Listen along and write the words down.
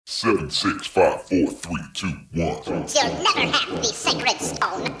7, 6, 5, 4, 3, 2, 1. You'll never have the sacred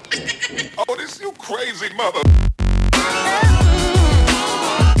stone. Oh, this you crazy mother.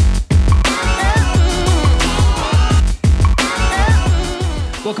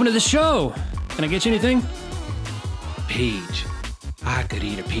 Welcome to the show. Can I get you anything? Peach. I could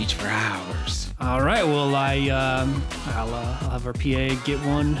eat a peach for hours. All right. Well, I'll have our PA get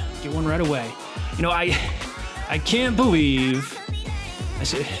one right away. You know, I can't believe.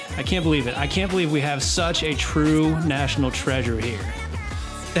 I can't believe it. I can't believe we have such a true national treasure here.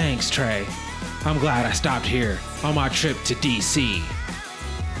 Thanks, Trey. I'm glad I stopped here on my trip to DC.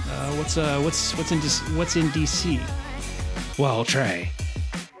 What's in DC? Well, Trey,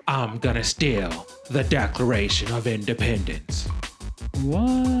 I'm gonna steal the Declaration of Independence. What?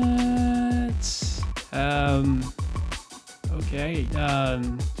 Okay.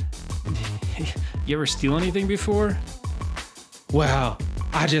 You ever steal anything before? Well,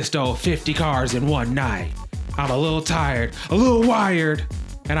 I just stole 50 cars in one night. I'm a little tired, a little wired,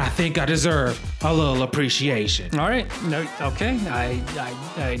 and I think I deserve a little appreciation. All right. No. Okay.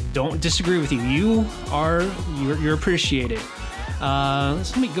 I don't disagree with you. You're appreciated.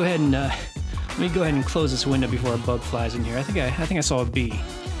 Let me go ahead and close this window before a bug flies in here. I think I saw a bee.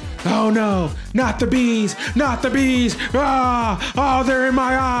 Oh no, not the bees, not the bees. Ah, oh, they're in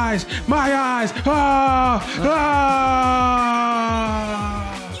my eyes, ah, ah.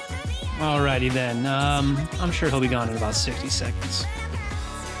 Alrighty then. I'm sure he'll be gone in about 60 seconds.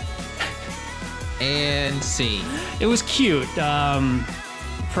 And scene. It was cute.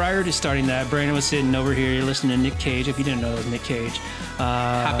 Prior to starting that, Brandon was sitting over here listening to Nick Cage. If you didn't know, it was Nick Cage.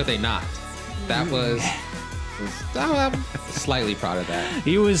 How could they not? That was. I'm slightly proud of that.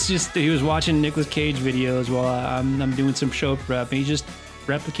 He was watching Nicolas Cage videos while I'm doing some show prep. And he's just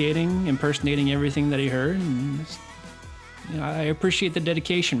replicating, impersonating everything that he heard. And I appreciate the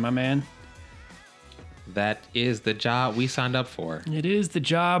dedication, my man. That is the job we signed up for. It is the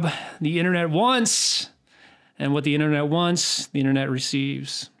job the internet wants. And what the internet wants, the internet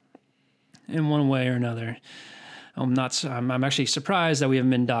receives. In one way or another. I'm actually surprised that we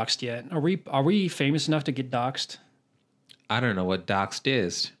haven't been doxxed yet. Are we famous enough to get doxxed? I don't know what doxed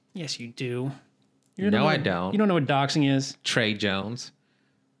is. Yes, you do. No, I don't. You don't know what doxing is? Trey Jones.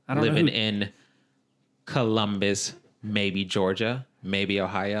 I don't living know in Columbus, maybe Georgia, maybe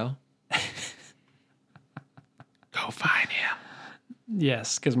Ohio. Go find him.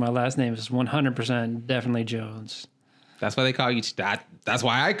 Yes, because my last name is 100% definitely Jones. That's why they call you. That's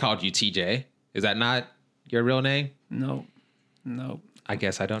why I called you TJ. Is that not your real name? Nope. I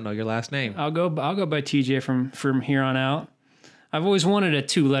guess I don't know your last name. I'll go by TJ from here on out. I've always wanted a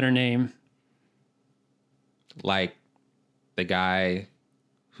 2-letter name. Like the guy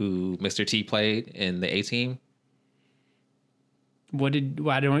who Mr. T played in the A-Team. What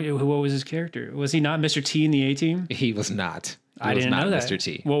was his character? Was he not Mr. T in the A-Team? He was not. I didn't know that. Mr.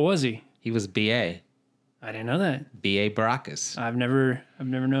 T. What was he? He was BA. I didn't know that. BA Baracus. I've never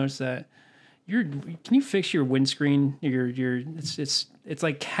noticed that. Can you fix your windscreen? It's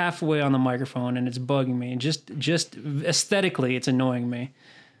like halfway on the microphone and it's bugging me. And just aesthetically, it's annoying me.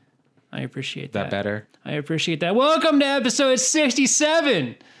 I appreciate that. That better? I appreciate that. Welcome to episode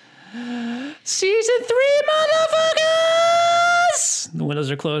 67. Season 3, motherfuckers! The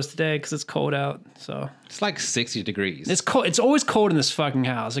windows are closed today because it's cold out. So it's like 60 degrees. It's cold. It's always cold in this fucking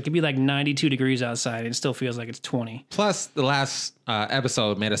house. It could be like 92 degrees outside and it still feels like it's 20. Plus, the last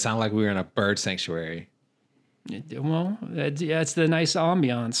episode made it sound like we were in a bird sanctuary. Well, it's the nice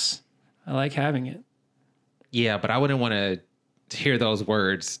ambiance. I like having it. Yeah, but I wouldn't want to hear those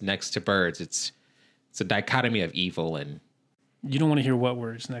words next to birds. It's a dichotomy of evil and... You don't want to hear what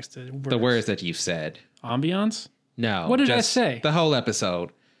words next to words? The words that you've said. Ambiance? No. What did I say? The whole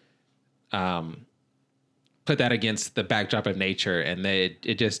episode. Put that against the backdrop of nature, and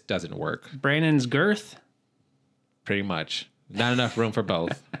it just doesn't work. Brandon's girth? Pretty much. Not enough room for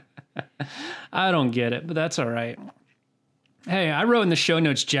both. I don't get it, but that's all right. Hey, I wrote in the show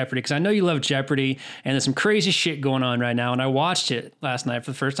notes Jeopardy because I know you love Jeopardy, and there's some crazy shit going on right now, and I watched it last night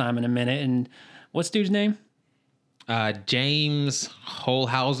for the first time in a minute, and what's dude's name? James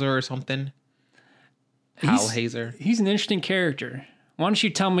Holhauser or something. Howhazer. He's an interesting character. Why don't you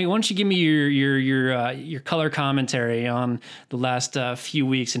give me your color commentary on the last few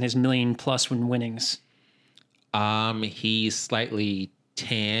weeks and his 1 million+ winnings? He's slightly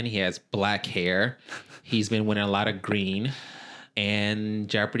tan. He has black hair. He's been winning a lot of green, and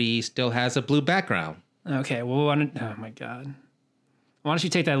Jeopardy still has a blue background. Okay, well, oh my God. Why don't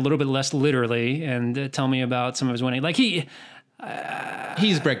you take that a little bit less literally and tell me about some of his winning? Like he's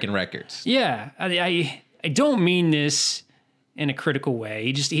breaking records. Yeah, I don't mean this in a critical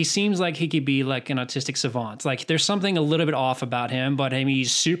way. He seems like he could be like an autistic savant. Like there's something a little bit off about him, but I mean,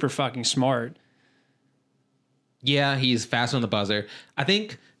 he's super fucking smart. Yeah, he's fast on the buzzer. I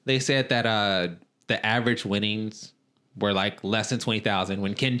think they said that the average winnings were like less than 20,000.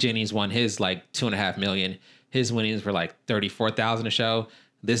 When Ken Jennings won his like 2.5 million, his winnings were like 34,000 a show.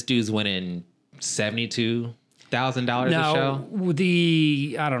 This dude's winning $72,000 a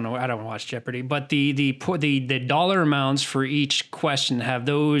show. I don't know. I don't watch Jeopardy, but the dollar amounts for each question, have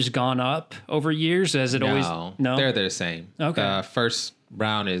those gone up over years? As it always no, they're the same. Okay. The first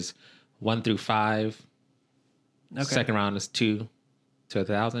round is 1 through 5. Okay. Second round is 2 to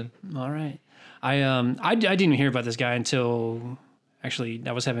 1,000. All right. I didn't hear about this guy until actually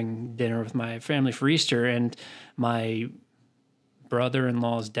I was having dinner with my family for Easter, and my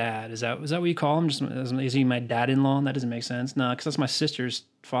brother-in-law's dad, is that what you call him? Is he my dad-in-law? That doesn't make sense. No, because that's my sister's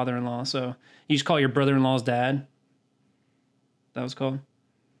father-in-law. So you just call your brother-in-law's dad? That was called?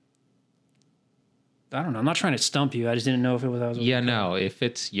 I don't know. I'm not trying to stump you. I just didn't know if it was. That was Yeah, no. If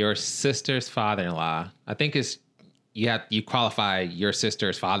it's your sister's father-in-law, I think it's you qualify your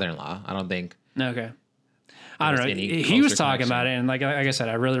sister's father-in-law. I don't think. Okay. I don't know. He was talking about it, and like I said,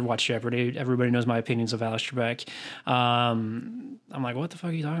 I really watch Jeopardy. Everybody knows my opinions of Alex Trebek. I'm like, what the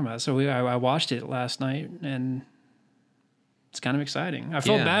fuck are you talking about? So I watched it last night, and it's kind of exciting. I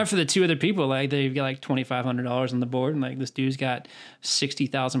felt bad for the two other people. Like they've got like $2,500 on the board, and like this dude's got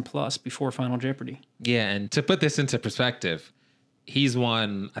 60,000 plus before Final Jeopardy. Yeah, and to put this into perspective, he's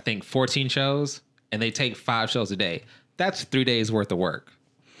won I think 14 shows, and they take 5 shows a day. That's 3 days worth of work.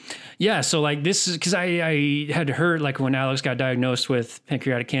 Yeah, so like this is because I had heard like when Alex got diagnosed with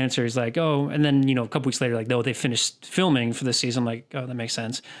pancreatic cancer, he's like, oh, and then a couple weeks later, like, no, they finished filming for the season. I'm like, oh, that makes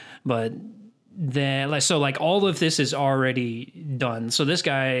sense. But then like all of this is already done. So this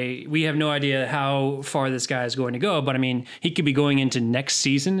guy, we have no idea how far this guy is going to go. But I mean, he could be going into next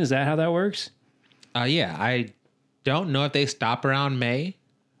season. Is that how that works? Yeah, I don't know if they stop around May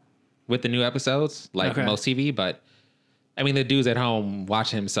with the new episodes like most TV, but I mean, the dude's at home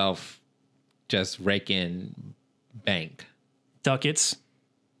watching himself just rake in bank. Ducats,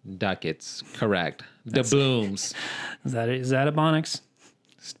 correct. The booms. Is that Ebonics?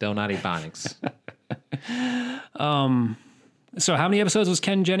 Still not Ebonics. So how many episodes was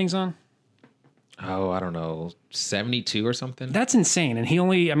Ken Jennings on? Oh, I don't know, 72 or something. That's insane. And he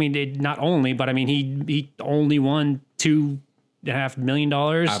only, not only, but he only won $2.5 million.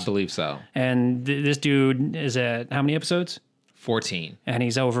 I believe so. And this dude is at how many episodes? 14. And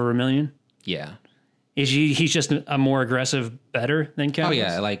he's over $1 million? Yeah. He's just a more aggressive better than Ken? Oh,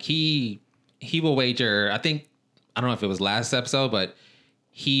 yeah. Like he will wager, I don't know if it was last episode, but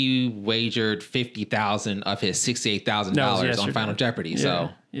he wagered $50,000 of his $68,000 on Final Jeopardy.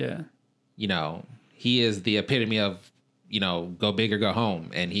 So, yeah. He is the epitome of, go big or go home.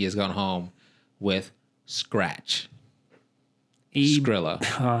 And he has gone home with scratch.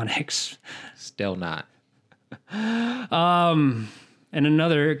 Skrilla. Onyx. Still not. And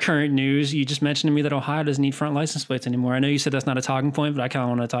another current news, you just mentioned to me that Ohio doesn't need front license plates anymore. I know you said that's not a talking point, but I kind of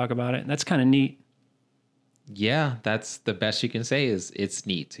want to talk about it. That's kind of neat. Yeah, that's the best you can say is it's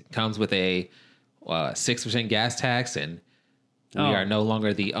neat. It comes with a 6% gas tax, and we are no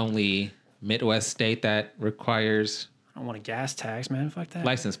longer the only Midwest state that requires... I don't want a gas tax, man. Fuck that.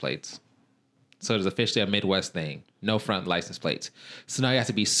 License plates. So it's officially a Midwest thing. No front license plates. So now you have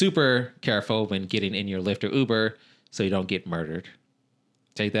to be super careful when getting in your Lyft or Uber so you don't get murdered.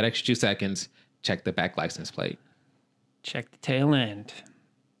 Take that extra 2 seconds. Check the back license plate. Check the tail end.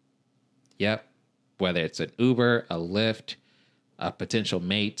 Yep. Whether it's an Uber, a Lyft, a potential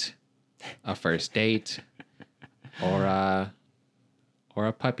mate, a first date, or a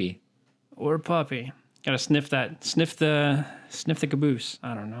puppy. Or a puppy. Gotta sniff the caboose.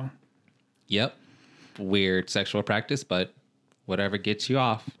 I don't know. Yep. Weird sexual practice, but whatever gets you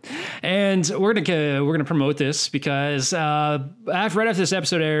off. And we're gonna promote this because right after this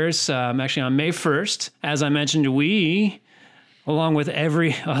episode airs, actually on May 1st, as I mentioned, we, along with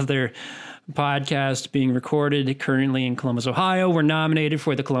every other podcast being recorded currently in Columbus, Ohio, were nominated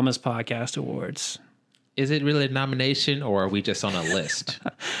for the Columbus Podcast Awards. Is it really a nomination, or are we just on a list?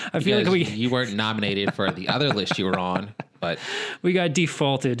 I feel like you weren't nominated for the other list you were on, but we got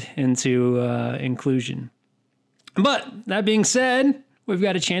defaulted into inclusion. But that being said, we've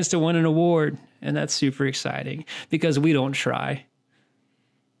got a chance to win an award, and that's super exciting because we don't try.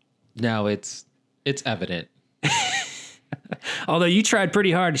 No, it's evident. Although you tried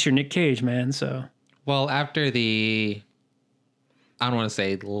pretty hard, it's your Nick Cage, man. So well, after the, I don't want to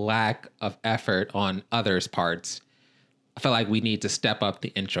say lack of effort on others' parts, I feel like we need to step up the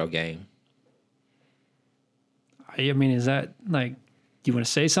intro game. I mean, is that like, do you want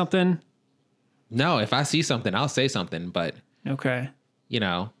to say something? No, if I see something, I'll say something. But, Okay. you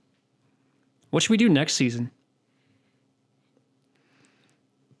know, What should we do next season?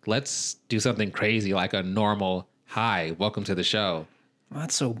 let's do something crazy like a normal, hi, welcome to the show,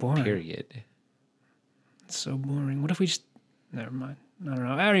 That's so boring. period. It's so boring. What if we just, never mind. I don't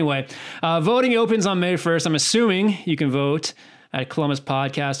know. Anyway, voting opens on May 1st. I'm assuming you can vote at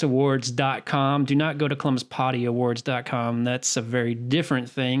ColumbusPodcastAwards.com. Do not go to ColumbusPoddyAwards.com. That's a very different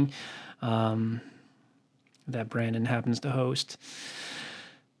thing that Brandon happens to host.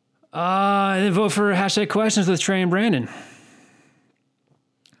 And then vote for hashtag questions with Trey and Brandon.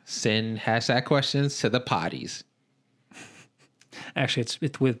 Send hashtag questions to the potties. Actually, it's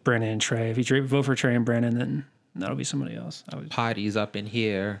with Brandon and Trey. If you vote for Trey and Brandon, then that'll be somebody else. Potties up in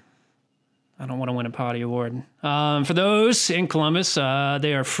here. I don't want to win a potty award. For those in Columbus,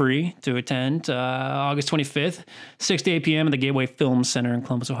 they are free to attend August 25th, 6 to 8 p.m. at the Gateway Film Center in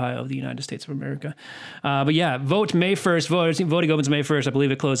Columbus, Ohio, of the United States of America. But yeah, vote May 1st. Voting opens May 1st. I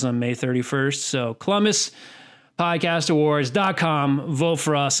believe it closes on May 31st. So ColumbusPodcastAwards.com. Vote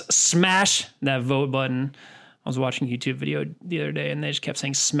for us. Smash that vote button. I was watching a YouTube video the other day, and they just kept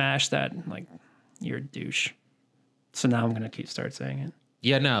saying smash that. Like, you're a douche. So now I'm going to start saying it.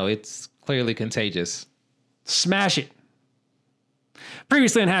 Yeah, no, it's clearly contagious. Smash it.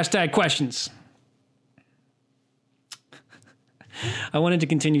 Previously on hashtag questions. I wanted to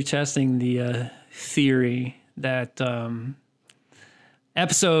continue testing the theory that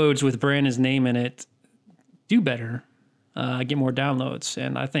episodes with Brandon's name in it do better, get more downloads.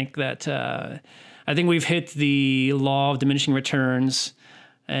 And I think that I think we've hit the law of diminishing returns,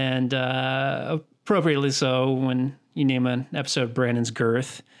 and appropriately so when you name an episode Brandon's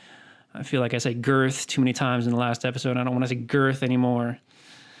Girth. I feel like I say girth too many times in the last episode. I don't want to say girth anymore.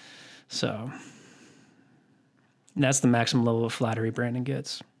 So that's the maximum level of flattery Brandon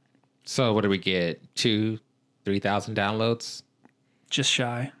gets. So what do we get? 2,000-3,000 downloads? Just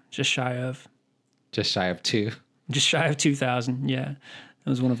shy of. Just shy of 2. Just shy of 2,000, yeah. That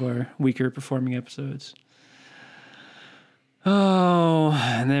was one of our weaker performing episodes. Oh,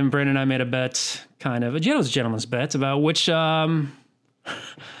 and then Brandon and I made a bet, kind of. It was a gentleman's bet about which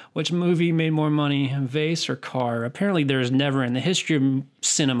movie made more money, Vase or Car. Apparently there's never in the history of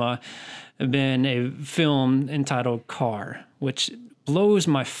cinema been a film entitled Car, which blows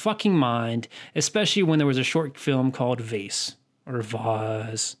my fucking mind, especially when there was a short film called Vase or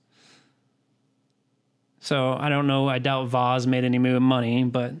Vase. So I don't know. I doubt Vaz made any money,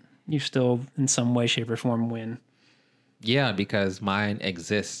 but you still, in some way, shape, or form, win. Yeah, because mine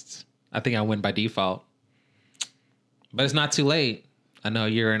exists. I think I win by default. But it's not too late. I know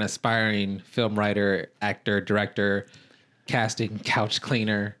you're an aspiring film writer, actor, director, casting couch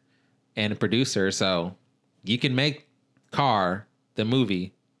cleaner, and a producer. So you can make Car, the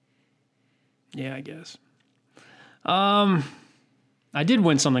movie. Yeah, I guess. I did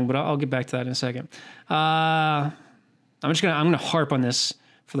win something, but I'll get back to that in a second. I'm gonna harp on this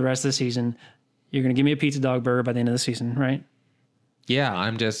for the rest of the season. You're gonna give me a pizza dog burger by the end of the season, right? Yeah,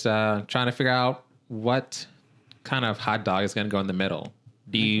 I'm just trying to figure out what kind of hot dog is going to go in the middle.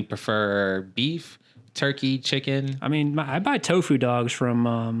 Do you prefer beef, turkey, chicken? I mean, I buy tofu dogs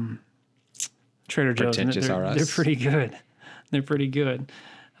from Trader Joe's. Pretentious are us. They're pretty good. They're pretty good.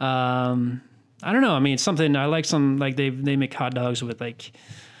 I don't know. I mean, something I like. They make hot dogs with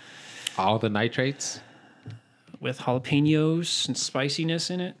All the nitrates? with jalapenos and spiciness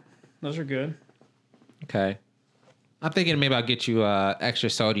in it. Those are good. Okay. I'm thinking maybe I'll get you extra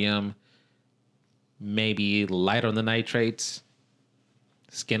sodium, maybe light on the nitrates,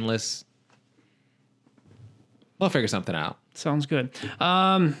 skinless. We'll figure something out. Sounds good.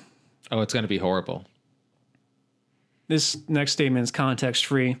 Oh, it's going to be horrible. This next statement is context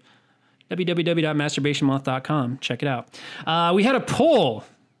free. www.masturbationmonth.com. Check it out. We had a poll.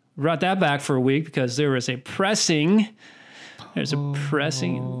 Brought that back for a week because there's a pressing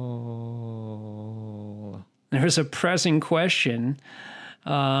question.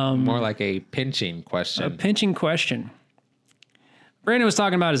 More like a pinching question. A pinching question. Brandon was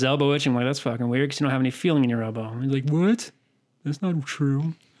talking about his elbow itching. Like, that's fucking weird because you don't have any feeling in your elbow. He's like, what? That's not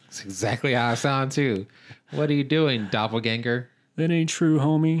true. That's exactly how I sound too. What are you doing, doppelganger? That ain't true,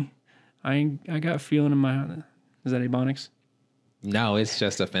 homie. I got a feeling in my... Is that Ebonics? No, it's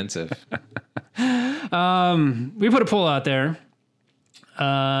just offensive. We put a poll out there.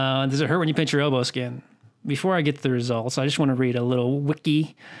 Does it hurt when you pinch your elbow skin? Before I get to the results, I just want to read a little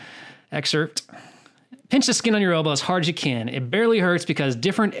wiki excerpt. Pinch the skin on your elbow as hard as you can. It barely hurts because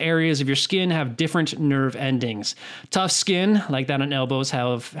different areas of your skin have different nerve endings. Tough skin, like that on elbows,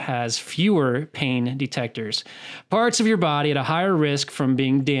 has fewer pain detectors. Parts of your body at a higher risk from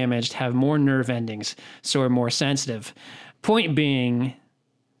being damaged have more nerve endings, so are more sensitive. Point being,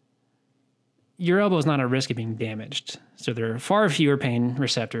 your elbow is not at risk of being damaged, so there are far fewer pain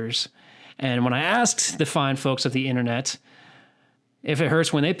receptors. And when I asked the fine folks of the internet if it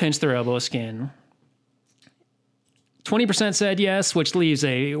hurts when they pinch their elbow skin, 20% said yes, which leaves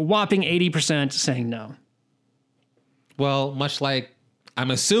a whopping 80% saying no. Well, much like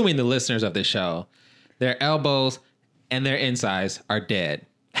I'm assuming the listeners of this show, their elbows and their insides are dead,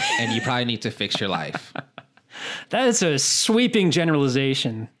 and you probably need to fix your life. That is a sweeping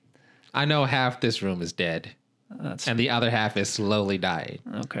generalization. I know half this room is dead, and the other half is slowly dying.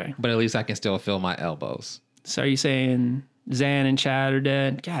 Okay. But at least I can still feel my elbows. So are you saying Zan and Chad are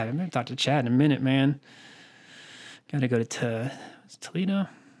dead? God, I haven't talked to Chad in a minute, man. Got to go to Toledo.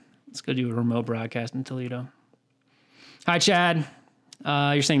 Let's go do a remote broadcast in Toledo. Hi, Chad.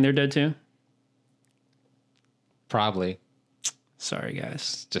 You're saying they're dead too? Probably. Sorry,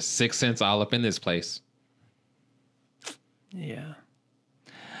 guys. Just 6 cents all up in this place. Yeah.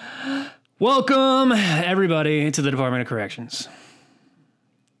 Welcome, everybody, to the Department of Corrections.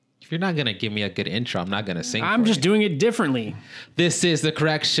 If you're not going to give me a good intro, I'm not going to sing. I'm just doing it differently. This is the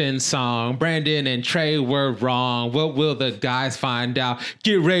correction song. Brandon and Trey were wrong. What will the guys find out?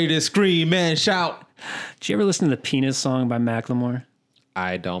 Get ready to scream and shout. Did you ever listen to the Penis song by Macklemore?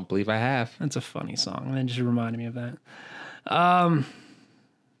 I don't believe I have. That's a funny song. And it just reminded me of that.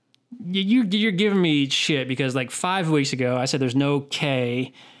 You're giving me shit because like 5 weeks ago, I said there's no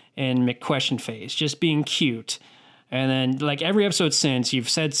K in McQuestion Face, just being cute. And then, like, every episode since, you've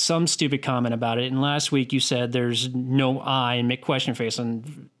said some stupid comment about it. And last week, you said there's no I in McQuestion Face.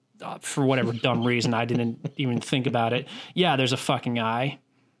 And for whatever dumb reason, I didn't even think about it. Yeah, there's a fucking I.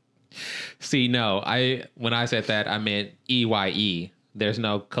 See, no, when I said that, I meant EYE. There's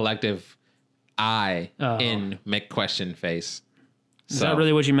no collective I in McQuestion Face. Is that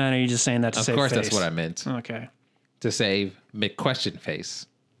really what you meant? Or are you just saying that to save face? Of course, that's what I meant. Okay. To save McQuestion Face.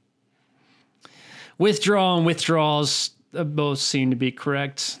 Withdrawal and withdrawals both seem to be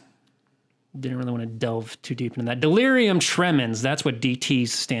correct. Didn't really want to delve too deep into that. Delirium tremens, that's what DT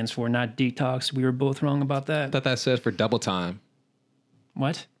stands for, not detox. We were both wrong about that. I thought that stood for double time.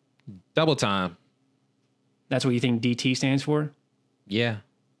 What? Double time. That's what you think DT stands for? Yeah.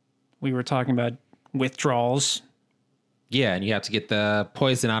 We were talking about withdrawals. Yeah, and you have to get the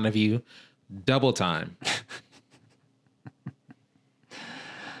poison out of you double time.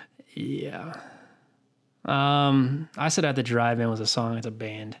 Yeah. I said At the Drive-In was a song. It's a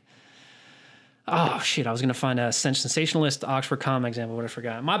band. Oh, shit. I was going to find a sensationalist Oxford comma example, but I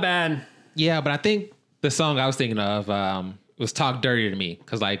forgot. My bad. Yeah, but I think the song I was thinking of was Talk Dirty to Me.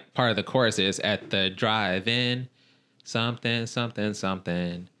 Because, like, part of the chorus is At the Drive-In, something, something,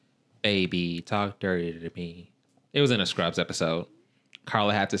 something. Baby, talk dirty to me. It was in a Scrubs episode.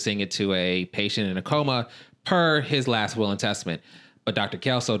 Carla had to sing it to a patient in a coma per his last will and testament. But Dr.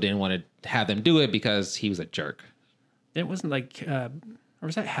 Kelso didn't want to have them do it because he was a jerk. It wasn't like, or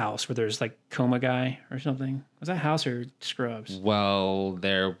was that House where there's like Coma Guy or something? Was that House or Scrubs? Well,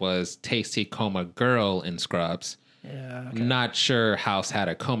 there was Tasty Coma Girl in Scrubs. Yeah. Okay. Not sure House had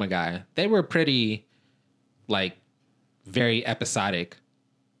a Coma Guy. They were pretty, like, very episodic.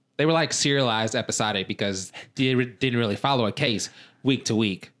 They were like serialized episodic because they didn't really follow a case week to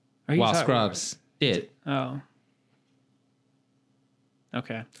week, while Scrubs did. Oh.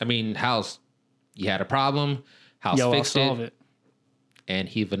 Okay. I mean, House, you had a problem, House fixed I'll solve it. And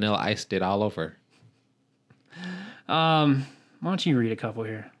he Vanilla Iced it all over. Why don't you read a couple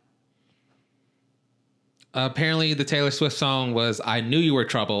here? Apparently, the Taylor Swift song was I Knew You Were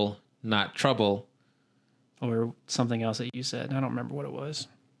Trouble, Not Trouble. Or something else that you said. I don't remember what it was.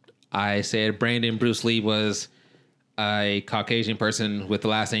 I said Brandon Bruce Lee was a Caucasian person with the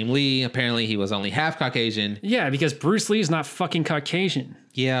last name Lee. Apparently, he was only half Caucasian. Yeah, because Bruce Lee is not fucking Caucasian.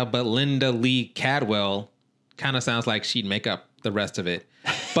 Yeah, but Linda Lee Cadwell kind of sounds like she'd make up the rest of it.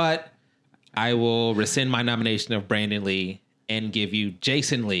 But I will rescind my nomination of Brandon Lee and give you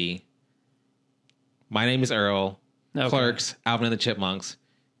Jason Lee. My name is Earl. Okay. Clerks, Alvin and the Chipmunks.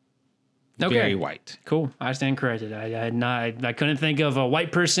 Okay. Very white. Cool. I stand corrected. I couldn't think of a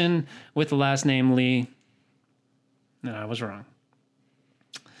white person with the last name Lee. No, I was wrong.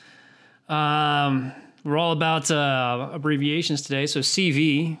 We're all about abbreviations today. So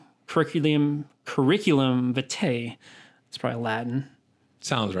CV, curriculum vitae. It's probably Latin.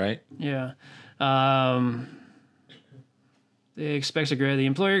 Sounds right. Yeah. The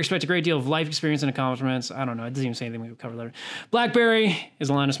employer expects a great deal of life experience and accomplishments. I don't know. It doesn't even say anything we would cover later. BlackBerry is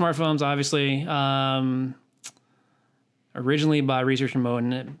a line of smartphones, obviously. Originally by Research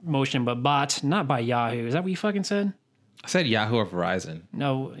and Motion, but bought, not by Yahoo. Is that what you fucking said? I said Yahoo or Verizon.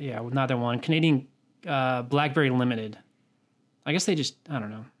 No, yeah, not that one. Canadian BlackBerry Limited. I guess they just, I don't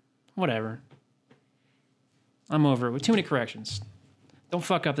know. Whatever. I'm over it with too many corrections. Don't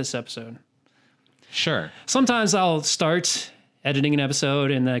fuck up this episode. Sure. Sometimes I'll start editing an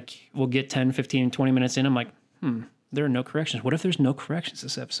episode and like we'll get 10, 15, 20 minutes in. I'm like, there are no corrections. What if there's no corrections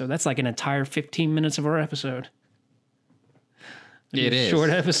this episode? That's like an entire 15 minutes of our episode. It is. Short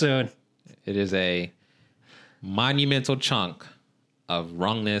episode. It is a monumental chunk of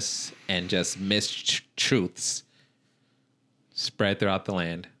wrongness and just mistruths spread throughout the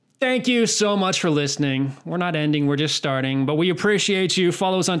land. Thank you so much for listening. We're not ending, we're just starting, but we appreciate you.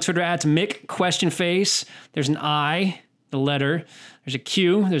 Follow us on Twitter at MickQuestionFace. There's an I, the letter. There's a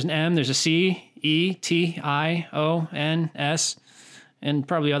Q, there's an M, there's a C, E, T, I, O, N, S, and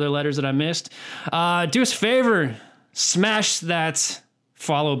probably other letters that I missed. Do us a favor. Smash that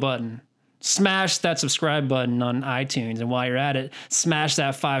follow button. Smash that subscribe button on iTunes. And while you're at it, smash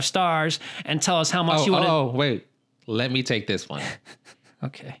that 5 stars and tell us how much you want to... Oh, wait. Let me take this one.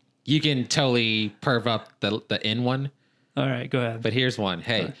 Okay. You can totally perv up the N one. All right, go ahead. But here's one.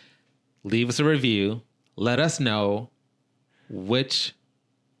 Hey, leave us a review. Let us know what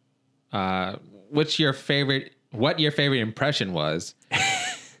your favorite impression was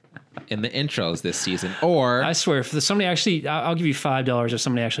in the intros this season. Or I swear, if somebody actually, I'll give you $5 if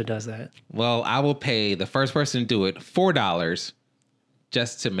somebody actually does that. Well, I will pay the first person to do it $4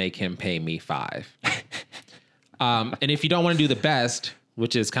 just to make him pay me $5. And if you don't want to do the best,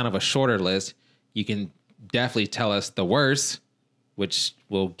 which is kind of a shorter list, you can definitely tell us the worst, which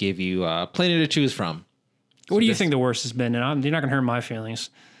will give you plenty to choose from. What do you think the worst has been? And you're not going to hurt my feelings.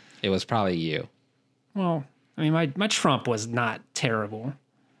 It was probably you. Well, I mean, my Trump was not terrible.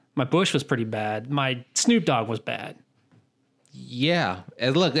 My Bush was pretty bad. My Snoop Dogg was bad. Yeah.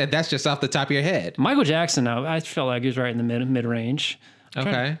 And look, that's just off the top of your head. Michael Jackson, I felt like he was right in the mid-range.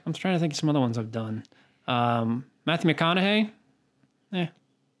 Okay. I'm trying to think of some other ones I've done. Matthew McConaughey.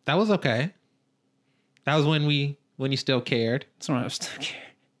 That was okay. That was when you still cared. That's when I was still cared.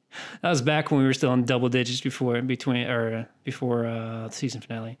 That was back when we were still in double digits before the season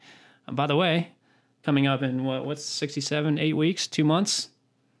finale. By the way, coming up in what's 67, 8 weeks, 2 months?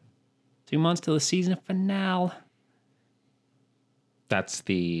 2 months till the season finale. That's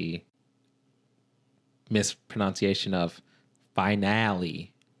the mispronunciation of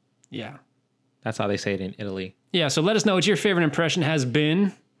finale. Yeah. That's how they say it in Italy. Yeah, so let us know what your favorite impression has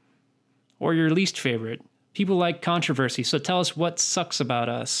been or your least favorite. People like controversy, so tell us what sucks about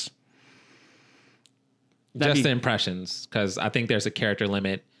us. Just the impressions, because I think there's a character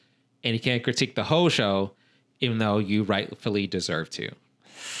limit, and you can't critique the whole show, even though you rightfully deserve to.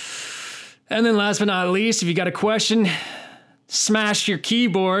 And then last but not least, if you got a question, smash your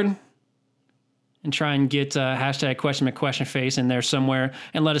keyboard and try and get hashtag #QuestionFace in there somewhere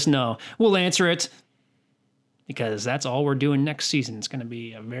and let us know. We'll answer it because that's all we're doing next season. It's going to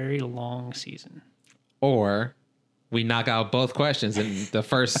be a very long season. Or we knock out both questions in the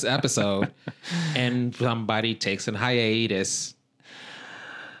first episode and somebody takes a hiatus.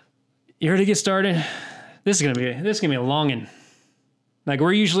 You ready to get started? This is gonna be a long one. Like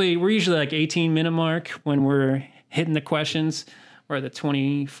we're usually like 18-minute mark when we're hitting the questions. We're at the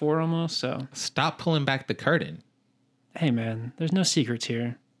 24 almost. So stop pulling back the curtain. Hey man, there's no secrets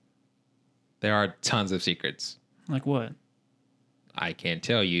here. There are tons of secrets. Like what? I can't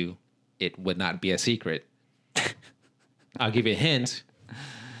tell you. It would not be a secret. I'll give you a hint.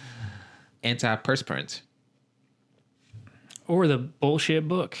 Antiperspirant. Or the bullshit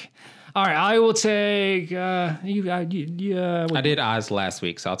book. All right, I will take I did odds last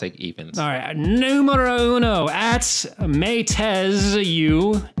week, so I'll take evens. All right, numero uno at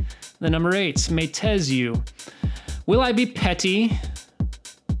Maytezu, the number 8, Maytezu. Will I be petty? Are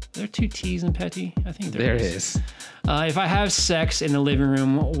there 2 T's in petty? I think there is. If I have sex in the living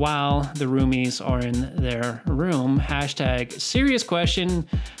room while the roomies are in their room, hashtag serious question,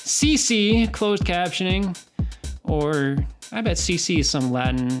 CC, closed captioning, or I bet CC is some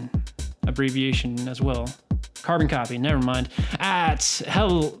Latin abbreviation as well. Carbon copy, never mind. At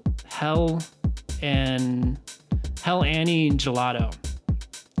Hell Annie Gelato.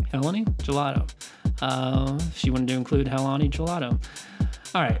 Hell Annie Gelato. If you wanted to include Hell Annie Gelato.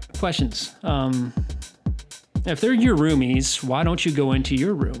 All right, questions. If they're your roomies, why don't you go into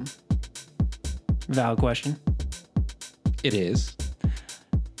your room? Valid question. It is.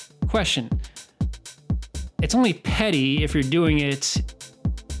 Question. it's only petty if you're doing it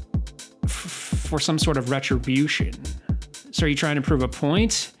for some sort of retribution. So are you trying to prove a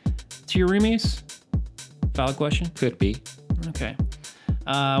point to your roommates? Valid question. Could be. Okay.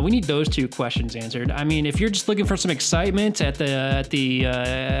 We need those two questions answered. I mean, if you're just looking for some excitement at the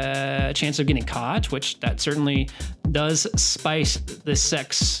chance of getting caught, which that certainly does spice the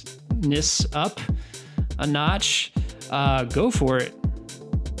sexness up a notch, go for it.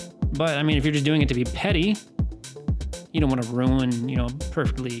 But I mean, if you're just doing it to be petty, you don't want to ruin,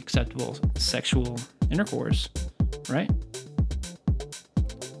 perfectly acceptable sexual intercourse, right?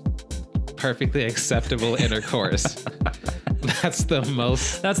 Perfectly acceptable intercourse. That's the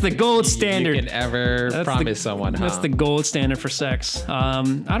most. That's the gold standard. You can ever promise someone. That's the gold standard for sex. I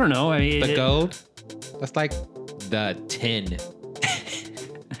don't know. I mean, the gold. That's like the 10.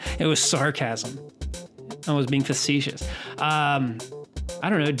 It was sarcasm. I was being facetious. I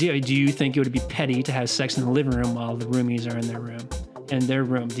don't know. Do you think it would be petty to have sex in the living room while the roomies are in their room? In their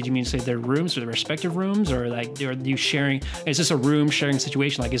room. Did you mean to say their rooms or their respective rooms, or like are you sharing? Is this a room sharing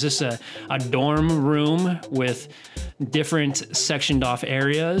situation? Like, is this a dorm room with different sectioned off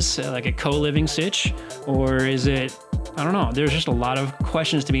areas, like a co-living sitch, or is it? I don't know. There's just a lot of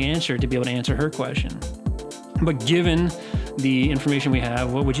questions to be answered to be able to answer her question. But given the information we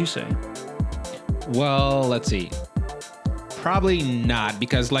have, what would you say? Well, let's see. Probably not,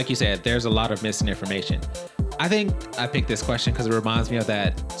 because like you said, there's a lot of missing information. I think I picked this question because it reminds me of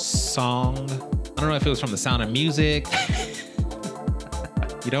that song. I don't know if it was from The Sound of Music.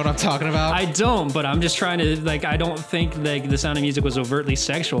 You know what I'm talking about? I don't, but I'm just trying to, I don't think The Sound of Music was overtly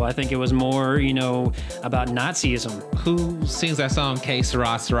sexual. I think it was more, about Nazism. Who sings that song, Que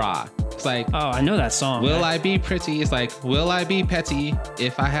Sera Sera? It's like, oh, I know that song. Will I be pretty? It's like, will I be petty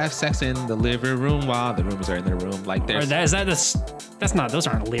if I have sex in the living room while the rooms are in their room? Like, there's... That's not, those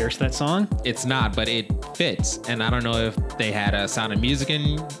aren't lyrics to that song. It's not, but it fits. And I don't know if they had a Sound of Music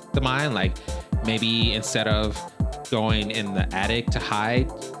in the mind. Like, maybe instead of going in the attic to hide,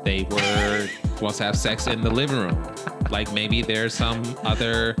 they were supposed to have sex in the living room. Like, maybe there's some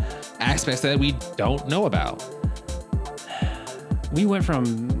other aspects that we don't know about. We went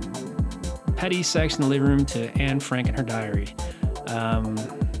from petty sex in the living room to Anne Frank and her diary.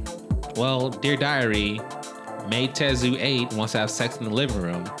 Well, Dear Diary, Maid Tezu 8 wants to have sex in the living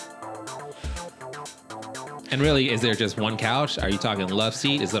room. And really, is there just one couch? Are you talking love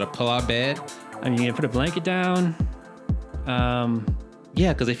seat? Is it a pull-out bed? I mean, you can put a blanket down.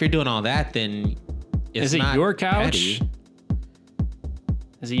 Yeah, because if you're doing all that, then it's not your couch? petty.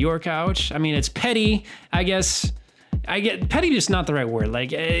 Is it your couch? I mean, it's petty, I guess. Petty is not the right word.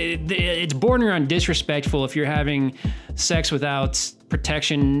 Like, it's bordering on disrespectful if you're having sex without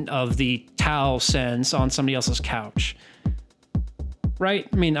protection of the towel sense on somebody else's couch. Right?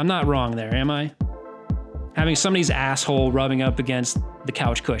 I mean, I'm not wrong there, am I? Having somebody's asshole rubbing up against the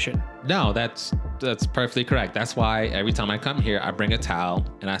couch cushion. No, that's perfectly correct. That's why every time I come here, I bring a towel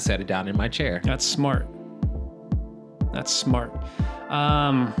and I set it down in my chair. That's smart. That's smart.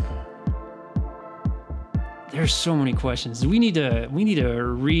 There's so many questions. We need to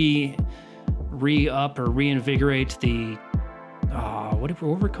re-up or reinvigorate the what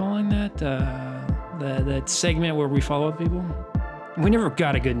we're calling that? That segment where we follow up people. We never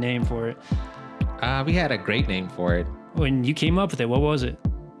got a good name for it. We had a great name for it. When you came up with it, what was it?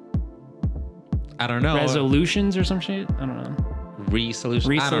 I don't know. Resolutions or some shit? I don't know.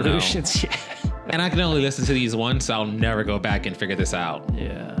 Resolutions? I don't know. Yeah. And I can only listen to these once, so I'll never go back and figure this out.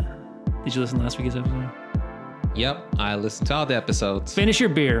 Yeah. Did you listen to last week's episode? Yep, I listened to all the episodes. Finish your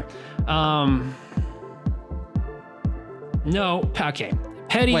beer. No, okay.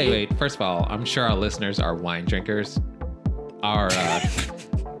 Petty. Wait. First of all, I'm sure our listeners are wine drinkers. Our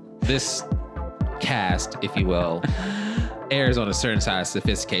this cast, if you will, airs on a certain side of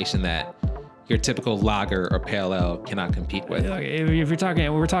sophistication that your typical lager or pale ale cannot compete with. Okay, if you're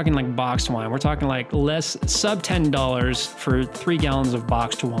talking, we're talking like boxed wine. We're talking like sub $10 for 3 gallons of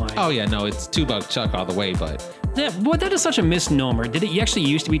boxed wine. Oh yeah, no, it's $2 chuck all the way, but that is such a misnomer. Did it actually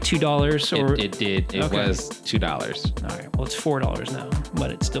used to be $2 or it did? It was $2. All right, well it's $4 now, but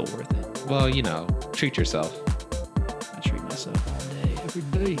it's still worth it. Well, treat yourself. I treat myself all day,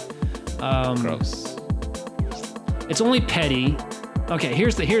 every day. Gross. It's only petty. Okay,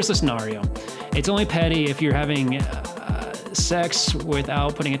 here's the scenario. It's only petty if you're having sex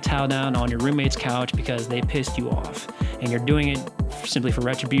without putting a towel down on your roommate's couch because they pissed you off, and you're doing it simply for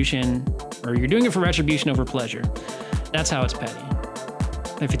retribution, or you're doing it for retribution over pleasure. That's how it's petty.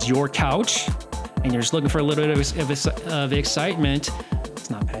 If it's your couch and you're just looking for a little bit of excitement, it's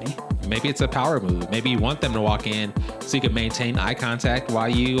not petty. Maybe it's a power move. Maybe you want them to walk in so you can maintain eye contact while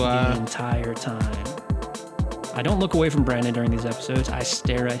you... the entire time. I don't look away from Brandon during these episodes. I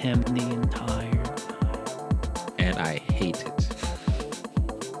stare at him the entire time. And I hate it.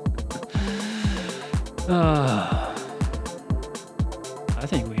 I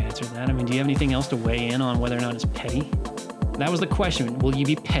think we answered that. I mean, do you have anything else to weigh in on whether or not it's petty? That was the question. Will you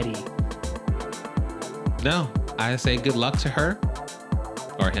be petty? No, I say good luck to her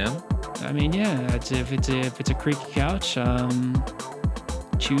or him. I mean, yeah. If it's a creaky couch,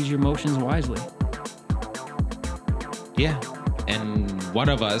 choose your motions wisely. Yeah. And one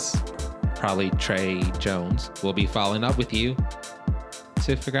of us, probably Trey Jones, will be following up with you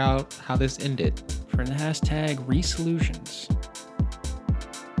to figure out how this ended. For the hashtag resolutions.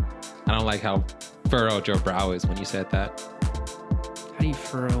 I don't like how furrowed your brow is when you said that. How do you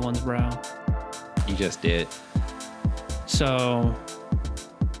furrow one's brow? You just did. So,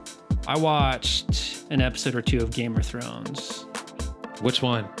 I watched an episode or two of Game of Thrones. Which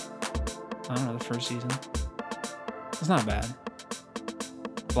one? I don't know, the first season. It's not bad.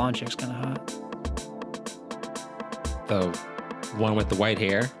 Blonde chick's kind of hot. The one with the white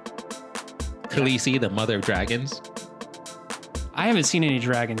hair? Khaleesi, the mother of dragons? I haven't seen any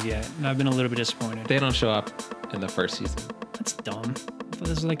dragons yet, and I've been a little bit disappointed. They don't show up in the first season. That's dumb. I thought this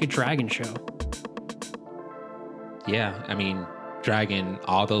was like a dragon show. Yeah, I mean, dragging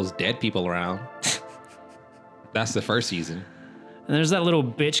all those dead people around. That's the first season. And there's that little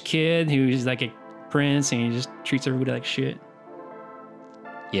bitch kid who's like a prince, and he just treats everybody like shit.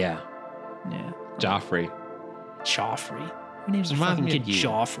 Yeah, Yeah. Joffrey. Joffrey. Who names a Reminds fucking me kid of you.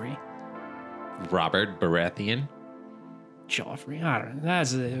 Joffrey? Robert Baratheon. Joffrey. I don't know.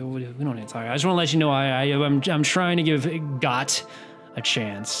 That's we don't need to talk. I just want to let you know I'm trying to give Got a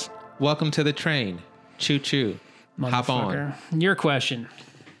chance. Welcome to the train. Choo choo. Hop on. Motherfucker. Your question.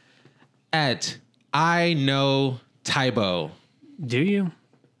 At I know Tybo. Do you?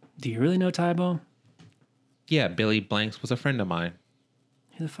 Do you really know Tybo? Yeah, Billy Blanks was a friend of mine.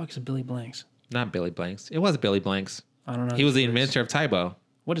 Who the fuck is Billy Blanks? Not Billy Blanks. It was Billy Blanks. I don't know. He was the who this is. inventor of Tybo.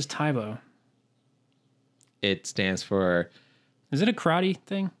 What is Tybo? It stands for, Is it a karate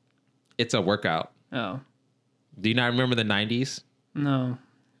thing? it's a workout. Oh, Do you not remember the 90s? no.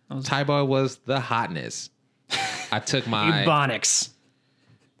 Tybo was the hotness. I took my, Ebonics.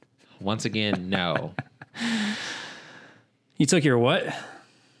 once again, no. You took your what?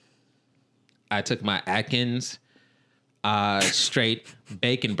 I took my Atkins straight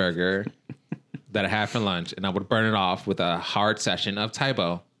bacon burger that I had for lunch, and I would burn it off with a hard session of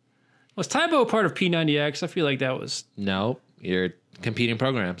Tybo. Was Tybo part of P90X? I feel like that was. No, you're competing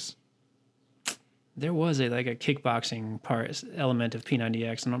programs. There was a kickboxing element of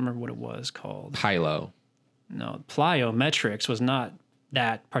P90X. I don't remember what it was called. Pylo. No, plyometrics was not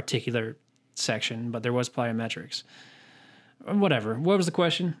that particular section, but there was plyometrics. Whatever. What was the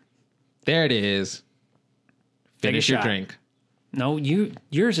question? There it is. Take a Finish your shot. drink. No,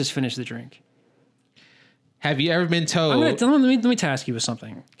 yours is finish the drink. Have you ever been told? Let me task you with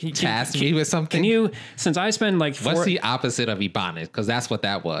something. Task me with something? Can you? Since I spend like What's the opposite of Ebonics? Because that's what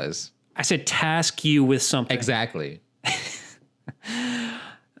that was. I said task you with something. Exactly.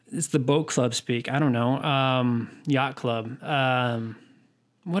 It's the boat club speak. I don't know. Yacht club.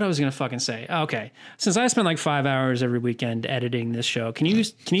 What I was gonna fucking say. Okay. Since I spend like 5 hours every weekend editing this show, can you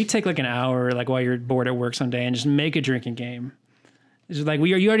take like an hour like while you're bored at work someday and just make a drinking game? It's just like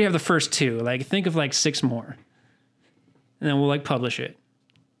you already have the first two. Like think of like 6 more. And then we'll like publish it.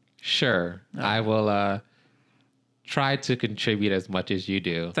 Sure. I will try to contribute as much as you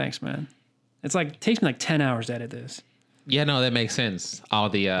do. Thanks, man. It's like it takes me like 10 hours to edit this. Yeah, no, that makes sense. All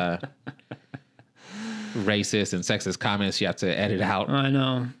the racist and sexist comments you have to edit out. I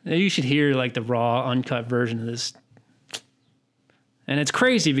know. You should hear like the raw, uncut version of this. And it's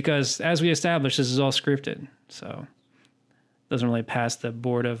crazy because, as we established, this is all scripted. So it doesn't really pass the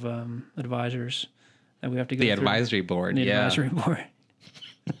board of advisors that we have to go The through. advisory board. The Yeah. advisory board.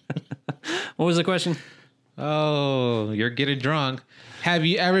 What was the question? Oh, you're getting drunk. Have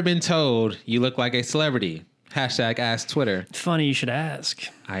you ever been told you look like a celebrity? Hashtag ask Twitter. Funny you should ask.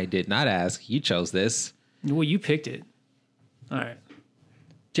 I did not ask. You chose this. Well, you picked it. All right.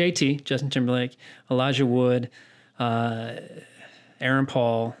 JT, Justin Timberlake, Elijah Wood, Aaron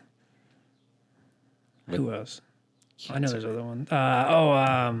Paul. Who else? I know there's other one.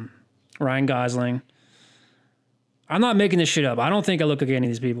 Ryan Gosling. I'm not making this shit up. I don't think I look like any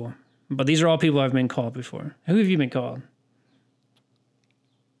of these people. But these are all people I've been called before. Who have you been called?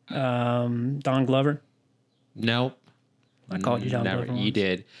 Don Glover. Nope. I called you Don Never. Glover. You once.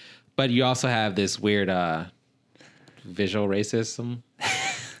 did. But you also have this weird visual racism.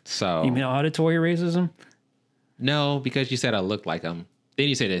 So You mean auditory racism? no, because you said I look like him. Then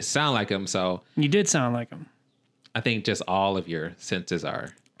you said it sound like him. So You did sound like him. I think just all of your senses are.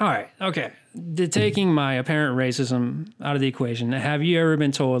 All right. Okay. Taking my apparent racism out of the equation, have you ever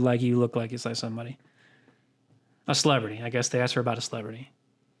been told like you look like it's like somebody? A celebrity. I guess they asked her about a celebrity.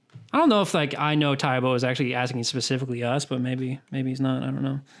 I don't know if like I know Tybo is actually asking specifically us, but maybe he's not. I don't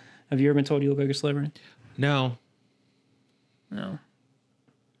know. Have you ever been told you look like a celebrity? No. No.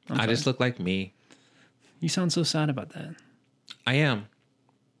 I just look like me. You sound so sad about that. I am.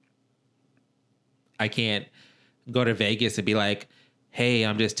 I can't go to Vegas and be like, hey,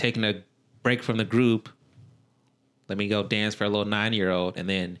 I'm just taking a break from the group. Let me go dance for a little 9-year-old and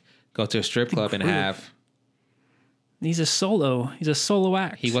then go to a strip club and have. He's a solo. He's a solo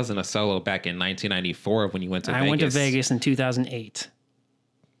act. He wasn't a solo back in 1994 when you went to Vegas. I went to Vegas in 2008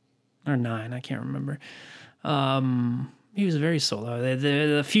 or 9. I can't remember. He was very solo.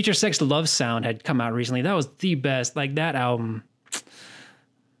 The Future Sex Love Sound had come out recently. That was the best. Like that album.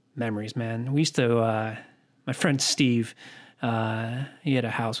 Memories, man. We used to. My friend Steve. He had a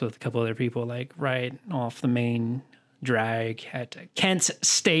house with a couple other people, like right off the main drag at Kent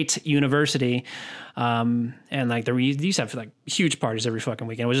State University. And like they used to have like huge parties every fucking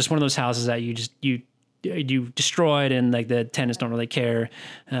weekend. It was just one of those houses that you destroyed and like the tenants don't really care.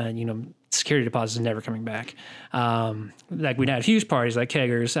 Security deposits are never coming back. Like we'd had huge parties like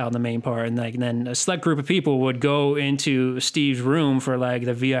keggers out in the main part, and like then a select group of people would go into Steve's room for like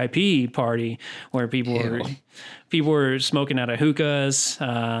the VIP party where people were smoking out of hookahs,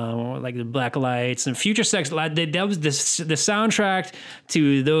 like the black lights and Future Sex. That was the soundtrack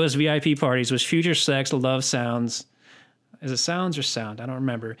to those VIP parties was Future Sex Love Sounds. Is it Sounds or Sound? I don't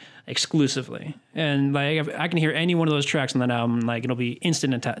remember. Exclusively. And like if I can hear any one of those tracks on that album, like it'll be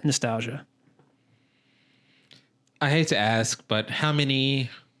instant nostalgia. I hate to ask, but how many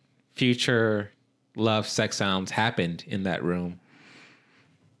Future Love Sex Sounds happened in that room?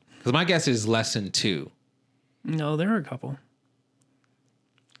 Because my guess is less than 2. No, there are a couple.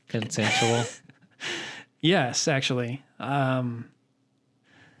 Consensual? Yes, actually.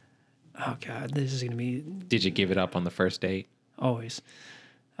 Oh God, this is gonna be. Did you give it up on the first date? Always.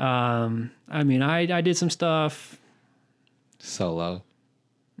 I mean, I did some stuff. Solo?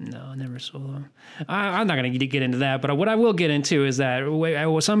 No, never solo. I'm not gonna get into that, but what I will get into is that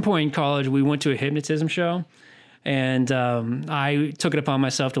at some point in college, we went to a hypnotism show, and I took it upon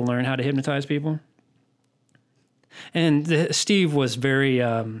myself to learn how to hypnotize people. And Steve was very,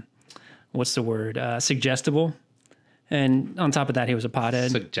 what's the word? Suggestible. And on top of that, he was a pothead.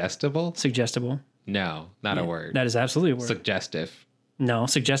 Suggestible. No, not a word. That is absolutely a word. Suggestive. No,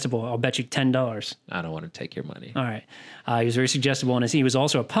 suggestible. I'll bet you $10. I don't want to take your money. All right. He was very suggestible, and he was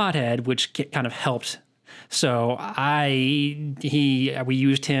also a pothead, which kind of helped. So we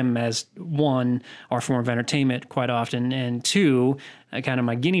used him as one, our form of entertainment quite often, and two, kind of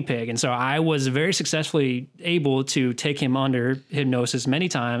my guinea pig. And so I was very successfully able to take him under hypnosis many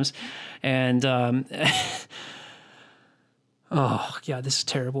times, and oh, yeah, this is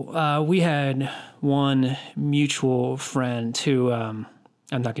terrible. We had one mutual friend who, I'm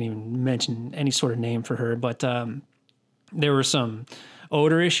not going to even mention any sort of name for her, but there were some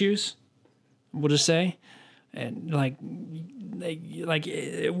odor issues, we'll just say. And like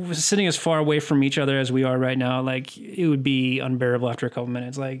it was sitting as far away from each other as we are right now. Like it would be unbearable after a couple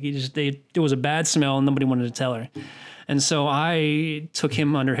minutes. Like it was a bad smell and nobody wanted to tell her. And so I took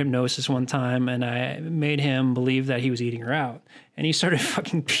him under hypnosis one time and I made him believe that he was eating her out. And he started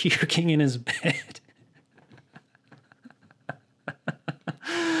fucking puking in his bed.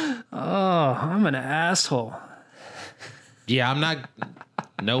 Oh, I'm an asshole. Yeah, I'm not.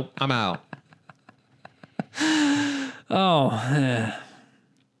 Nope, I'm out. Oh,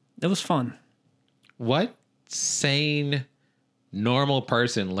 it was fun. What sane, normal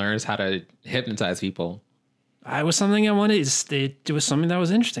person learns how to hypnotize people? It was something I wanted. It was something that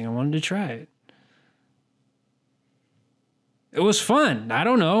was interesting. I wanted to try it. It was fun. I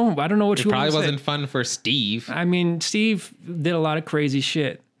don't know what you want to say. It probably wasn't fun for Steve. I mean, Steve did a lot of crazy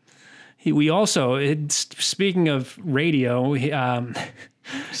shit. We also, speaking of radio,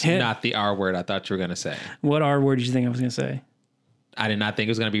 not the R word I thought you were going to say. What R word did you think I was going to say? I did not think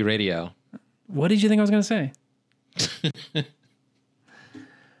it was going to be radio. What did you think I was going to say?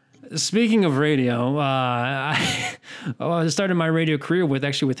 Speaking of radio, I started my radio career with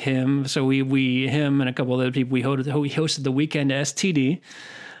him. So him and a couple of other people, we hosted the Weekend STD.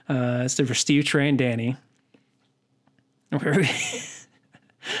 Stood for Steve, Trey, and Danny.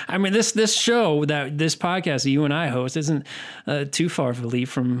 I mean, this show, this podcast that you and I host isn't too far of a leap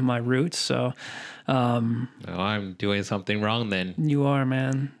from my roots. So, I'm doing something wrong then. You are,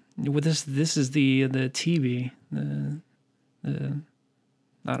 man. With this is the TV.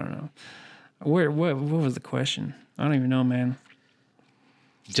 I don't know. What was the question? I don't even know, man.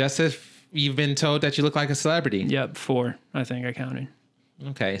 Just if you've been told that you look like a celebrity. Yep, 4. I think I counted.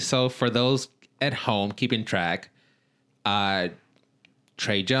 Okay, so for those at home keeping track,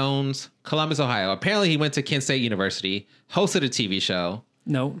 Trey Jones, Columbus, Ohio. Apparently he went to Kent State University, hosted a TV show.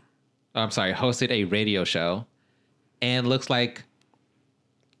 No. Hosted a radio show, and looks like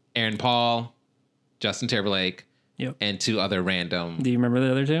Aaron Paul, Justin Timberlake, Yep. and 2 other random. Do you remember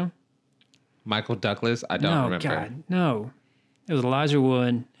the other 2? Michael Douglas, I don't remember. God, no. It was Elijah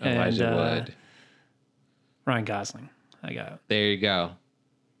Wood Elijah and Wood. Ryan Gosling. I got it. There you go.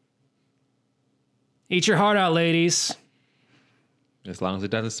 Eat your heart out, ladies. As long as it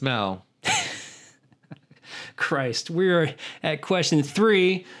doesn't smell. Christ. We're at question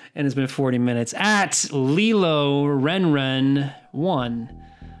 3, and it's been 40 minutes. At Lilo Renren 1.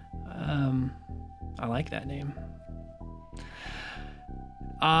 I like that name.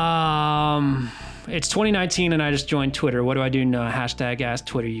 It's 2019 and I just joined Twitter. What do I do now? Hashtag ask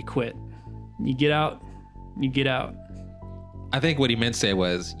Twitter, you quit. You get out. You get out. I think what he meant to say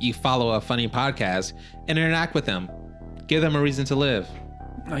was you follow a funny podcast and interact with them. Give them a reason to live.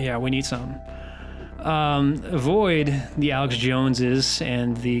 Oh yeah, we need some. Avoid the Alex Joneses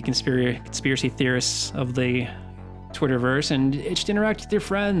and the conspiracy theorists of the Twitterverse and just interact with your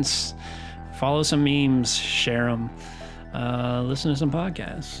friends. Follow some memes, share them, listen to some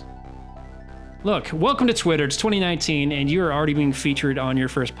podcasts. Look, welcome to Twitter. It's 2019, and you are already being featured on your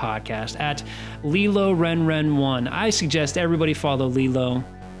first podcast at Lilo Renren1. I suggest everybody follow Lilo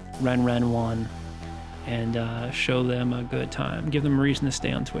Renren1 and show them a good time. Give them a reason to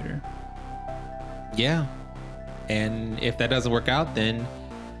stay on Twitter. Yeah. And if that doesn't work out, then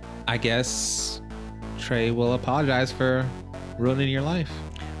I guess Trey will apologize for ruining your life.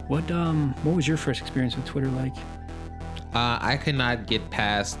 What was your first experience with Twitter like? I could not get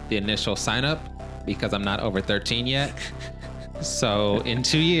past the initial sign up because I'm not over 13 yet. So in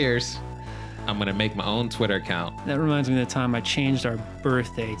 2 years, I'm going to make my own Twitter account. That reminds me of the time I changed our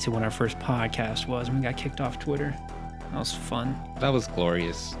birthday to when our first podcast was, and we got kicked off Twitter. That was fun. That was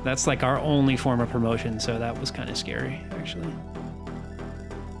glorious. That's like our only form of promotion, so that was kind of scary, actually.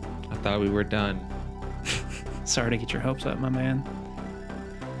 I thought we were done. Sorry to get your hopes up, my man.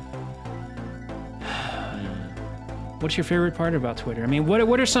 What's your favorite part about Twitter? I mean,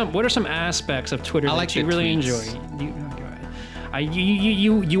 what are some aspects of Twitter like that you the really tweets.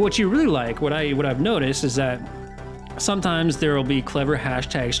 enjoy? What you really like, what I've noticed is that sometimes there will be clever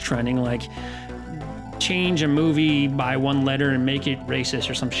hashtags trending, like change a movie by one letter and make it racist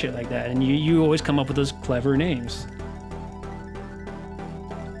or some shit like that, and you always come up with those clever names.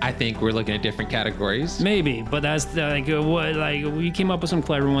 I think we're looking at different categories. Maybe, but that's we came up with some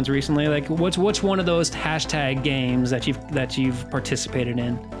clever ones recently. Like, what's one of those hashtag games that you've participated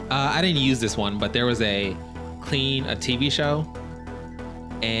in? I didn't use this one, but there was a clean a TV show,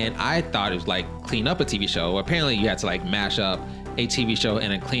 and I thought it was like clean up a TV show. Apparently, you had to like mash up a TV show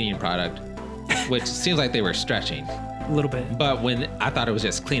and a cleaning product, which seems like they were stretching A little bit. But when I thought it was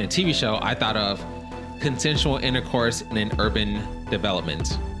just clean a TV show, I thought of consensual intercourse in an urban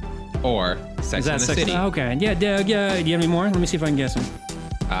development. Or Sex and the City. Okay. Yeah. Do you have any more? Let me see if I can guess them.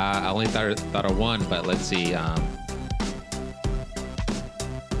 I only thought of one, but let's see.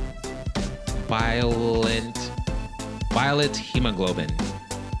 Violet hemoglobin.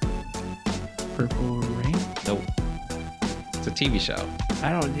 Purple Rain? Nope. It's a TV show.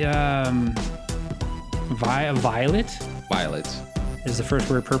 I don't. Violet Violet. is the first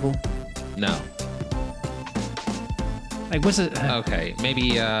word purple. No. Like, what's it? Okay.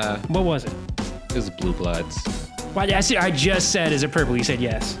 Maybe What was it? it was Blue Bloods. Well, I just said, is it purple? You said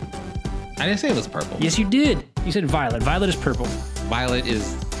yes. I didn't say it was purple. Yes, you did. You said violet. Violet is purple. Violet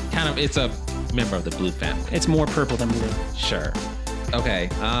is it's a member of the blue family. It's more purple than blue. Sure. Okay.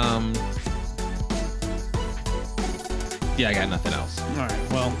 Yeah, I got nothing else. All right.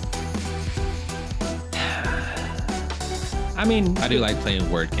 Well, I mean, I do like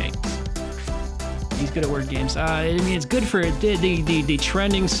playing word games. he's good at word games. I mean, it's good for the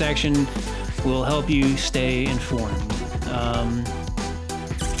trending section will help you stay informed.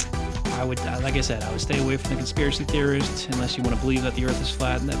 I would, like I said, I would stay away from the conspiracy theorists unless you want to believe that the Earth is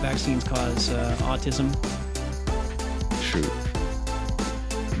flat and that vaccines cause autism. True.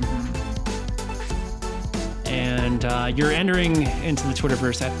 And you're entering into the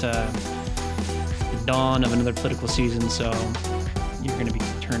Twitterverse at the dawn of another political season, so you're going to be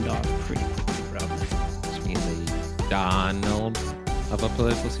turned off pretty quickly, probably. Which means the Donald of a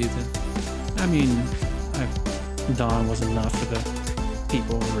political season. I mean, dawn was enough for the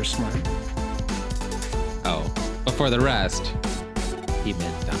people who were smart. Oh, but for the rest, he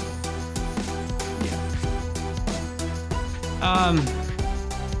meant Donald.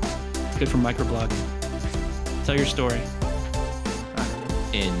 Good for microblogging. Tell your story.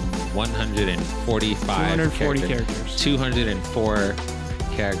 In 145 240 characters. 204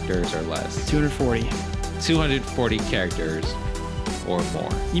 characters or less. 240. 240 characters or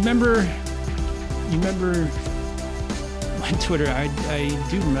more. You remember on Twitter, I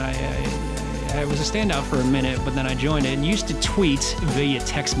was a standout for a minute, but then I joined it and used to tweet via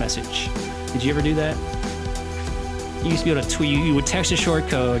text message. Did you ever do that? You used to be able to tweet, you would text a short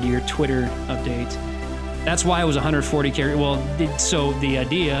code, your Twitter update. That's why it was 140 characters. Well, so the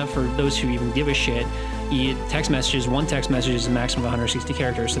idea for those who even give a shit, one text message is a maximum of 160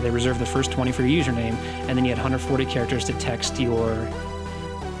 characters, so they reserve the first 20 for your username, and then you had 140 characters to text your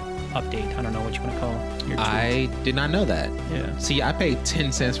update. I don't know what you want to call your tweet. I did not know that. Yeah. See, I pay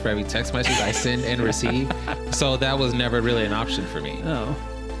 10 cents for every text message I send and receive, so that was never really an option for me. Oh.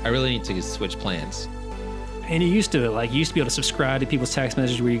 I really need to switch plans. And you used to be able to subscribe to people's text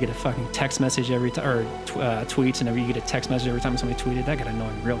messages where you get a fucking text message every time, or tweets, and you get a text message every time somebody tweeted. That got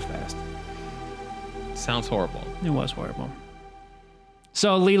annoying real fast. Sounds horrible. It was horrible.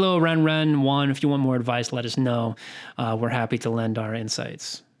 So Lilo Ren 1, if you want more advice, let us know. We're happy to lend our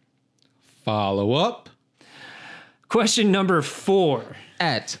insights. Follow up. Question number 4.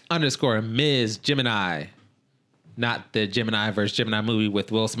 At _Ms. Gemini. Not the Gemini vs. Gemini movie with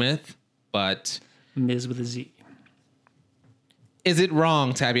Will Smith, but... Ms. with a Z. Is it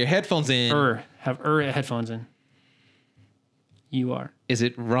wrong to have your headphones in? Have headphones in. You are. Is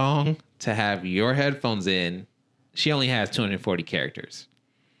it wrong to have your headphones in? She only has 240 characters.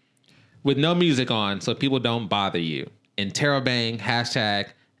 With no music on, so people don't bother you. Interrobang,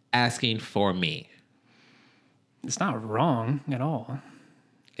 hashtag, asking for me. It's not wrong at all.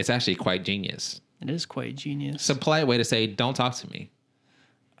 It's actually quite genius. It is quite genius. It's a polite way to say, don't talk to me.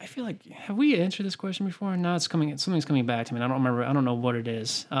 I feel like, have we answered this question before? No, something's coming back to me. I don't remember. I don't know what it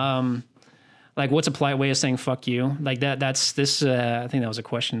is. Like, what's a polite way of saying fuck you? Like that's this, I think that was a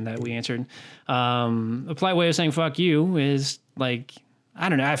question that we answered. A polite way of saying fuck you is like, I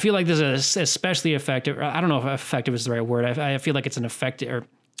don't know. I feel like this is especially effective. I don't know if effective is the right word. I feel like it's an effective, or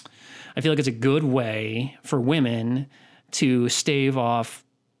I feel like it's a good way for women to stave off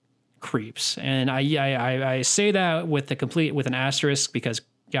creeps. And I say that with an asterisk because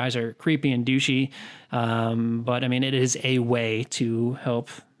guys are creepy and douchey. But I mean, it is a way to help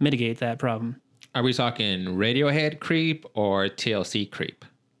mitigate that problem. Are we talking Radiohead creep or TLC creep?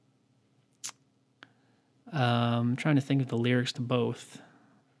 I'm trying to think of the lyrics to both.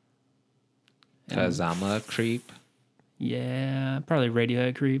 Because I'm a creep. Yeah, probably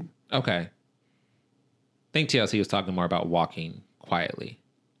Radiohead creep. Okay. I think TLC was talking more about walking quietly.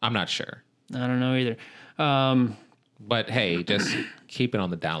 I'm not sure. I don't know either. But hey, just keep it on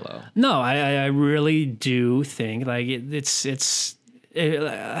the down low. No, I really do think like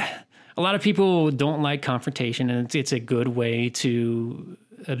a lot of people don't like confrontation, and it's a good way to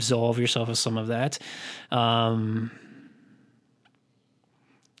absolve yourself of some of that. I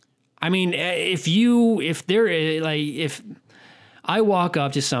mean, if I walk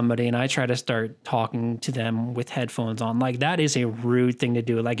up to somebody and I try to start talking to them with headphones on, like that is a rude thing to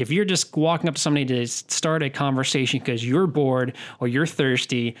do. Like if you're just walking up to somebody to start a conversation because you're bored or you're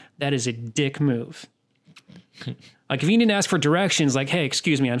thirsty, that is a dick move. Like if you didn't ask for directions, like, hey,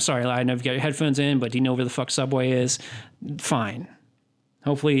 excuse me, I'm sorry, I know you've got your headphones in, but do you know where the fuck Subway is? Fine.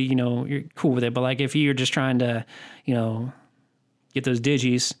 Hopefully, you're cool with it. But like if you're just trying to, get those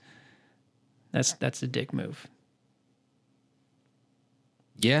digis, that's a dick move.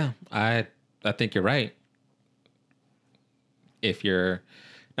 Yeah, I think you're right.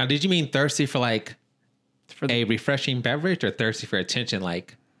 Now, did you mean thirsty for like a refreshing beverage or thirsty for attention?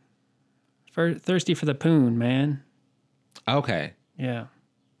 Like thirsty for the poon, man. Okay. Yeah.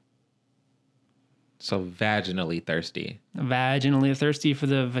 So vaginally thirsty. Vaginally thirsty for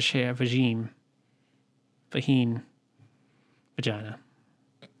the vagine. Vagina.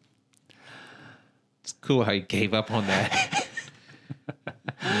 It's cool how you gave up on that.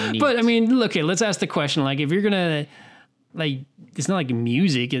 But I mean, look, okay, let's ask the question. Like, if you're gonna, like, it's not like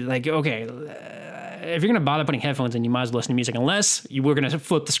music. It's like, okay, if you're gonna bother putting headphones in, you might as well listen to music. Unless you were gonna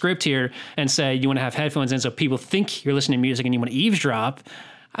flip the script here and say you want to have headphones in so people think you're listening to music and you want to eavesdrop.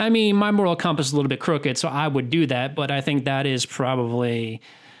 I mean, my moral compass is a little bit crooked, so I would do that. But I think that is probably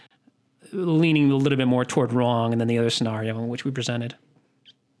leaning a little bit more toward wrong than the other scenario in which we presented.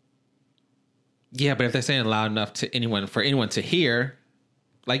 Yeah, but if they're saying loud enough for anyone to hear.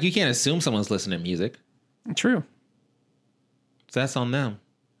 Like, you can't assume someone's listening to music. True. So that's on them.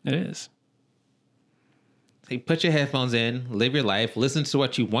 It is. Hey, put your headphones in, live your life, listen to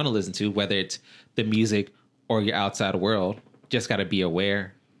what you want to listen to, whether it's the music or your outside world. just got to be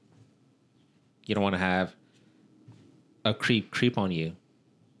aware. You don't want to have a creep on you.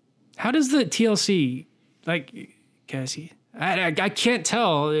 How does the TLC, like, Cassie? I can't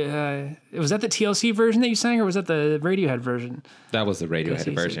tell. Was that the TLC version that you sang, or was that the Radiohead version? That was the Radiohead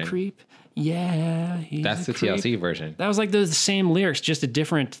He's version. A creep. Yeah, That's the creep. TLC version. That was like the same lyrics, just a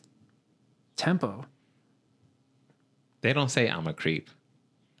different tempo. They don't say I'm a creep.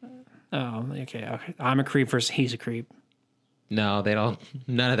 Oh, okay. I'm a creep versus he's a creep. No, they don't.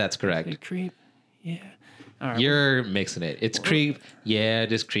 None of that's A correct. creep. Yeah. All right. You're mixing it. It's creep. Yeah,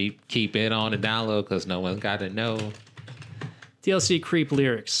 just creep. Keep it on the down low because no one's got to know. TLC creep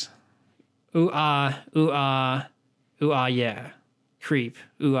lyrics. Ooh ah, yeah. Creep.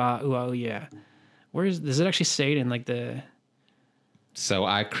 Ooh ah, yeah. Does it actually say it in like the? So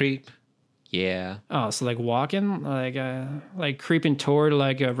I creep. Yeah. Oh, so like walking, like creeping toward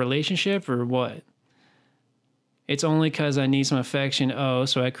like a relationship or what? It's only because I need some affection. Oh,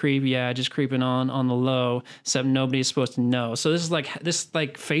 so I creep. Yeah, just creeping on the low. Except nobody's supposed to know. So this is like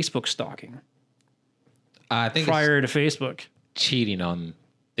Facebook stalking. I think Prior to Facebook. it's cheating on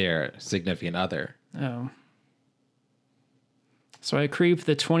their significant other. Oh. So I creep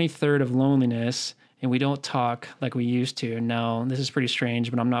the 23rd of loneliness, and we don't talk like we used to. No, this is pretty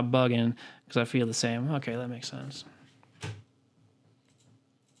strange, but I'm not bugging because I feel the same. Okay, that makes sense.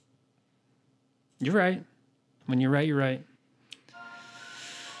 You're right. When you're right, you're right.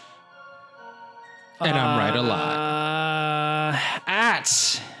 And I'm right a lot.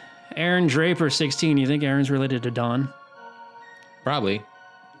 At Aaron Draper 16. You think Aaron's related to Don? Probably.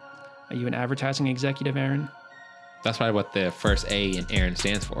 Are you an advertising executive, Aaron? That's probably what the first A in Aaron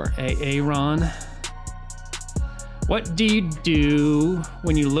stands for. Aaron. What do you do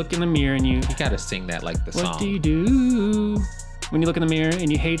when you look in the mirror and you... You gotta sing that like the song. What do you do when you look in the mirror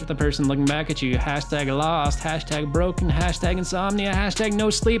and you hate the person looking back at you? Hashtag lost, hashtag broken, hashtag insomnia, hashtag no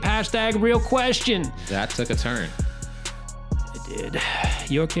sleep, hashtag real question. That took a turn. It did.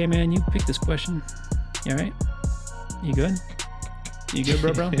 You okay, man? You picked this question. You all right? You good? You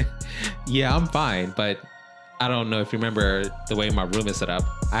good, bro? Yeah, I'm fine, but I don't know if you remember the way my room is set up.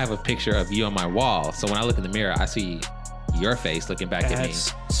 I have a picture of you on my wall, so when I look in the mirror, I see your face looking back at me.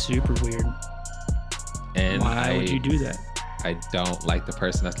 That's super weird. And Why would you do that? I don't like the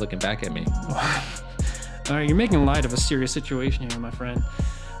person that's looking back at me. All right, you're making light of a serious situation here, my friend.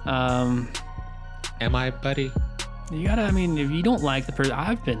 Am I, buddy? You gotta, I mean, if you don't like the person,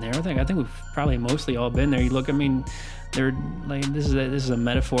 I've been there. I think we've probably mostly all been there. You look, I mean, they're like this is a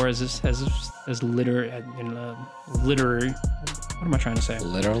metaphor as literary. What am I trying to say?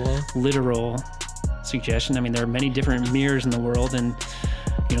 Literal suggestion. I mean, there are many different mirrors in the world, and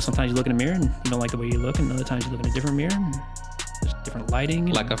sometimes you look in a mirror and you don't like the way you look, and other times you look in a different mirror and there's different lighting.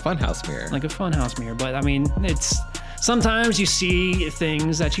 Like a funhouse mirror. Like a funhouse mirror. But I mean, it's sometimes you see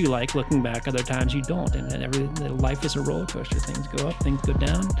things that you like looking back, other times you don't, and life is a roller coaster. Things go up, things go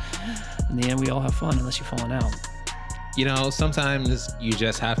down. In the end, we all have fun unless you're falling out. Sometimes you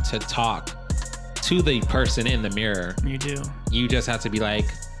just have to talk to the person in the mirror. You do. You just have to be like,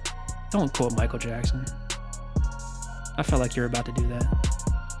 don't quote Michael Jackson. I felt like you're about to do that.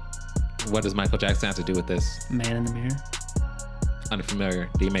 What does Michael Jackson have to do with this? Man in the mirror. Unfamiliar.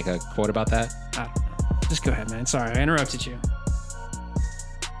 Do you make a quote about that? I don't know. Just go ahead, man. Sorry, I interrupted you.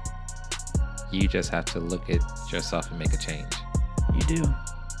 You just have to look at yourself and make a change. You do.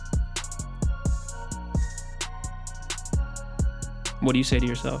 What do you say to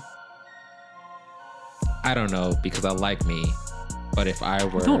yourself? I don't know, because I like me. But if I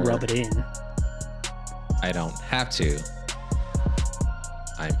were... Don't rub it in. I don't have to.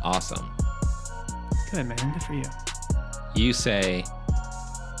 I'm awesome. Good, man. Good for you. You say,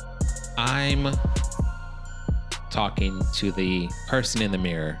 I'm talking to the person in the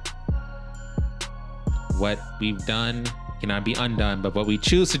mirror. What we've done cannot be undone, but what we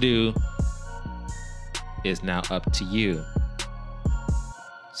choose to do is now up to you.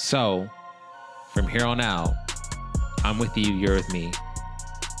 So, from here on out, I'm with you, you're with me.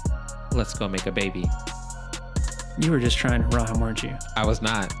 Let's go make a baby. You were just trying to rhyme, weren't you? I was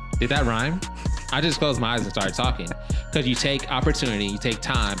not. Did that rhyme? I just closed my eyes and started talking. Because you take opportunity, you take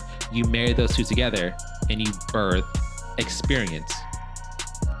time, you marry those two together, and you birth experience.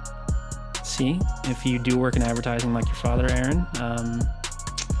 See, if you do work in advertising like your father, Aaron,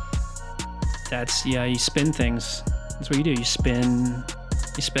 you spin things. That's what you do. You spin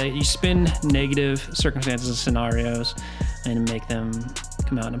negative circumstances and scenarios and make them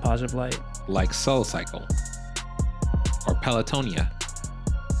come out in a positive light. Like Soul Cycle or Pelotonia.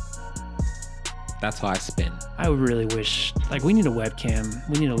 That's how I spin. I would really wish, like, we need a webcam.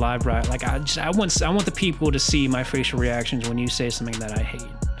 We need a live ride. Like, I want the people to see my facial reactions when you say something that I hate.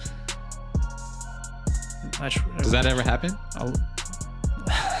 Does that ever happen?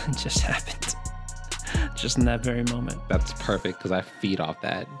 It just happened. Just in that very moment. That's perfect because I feed off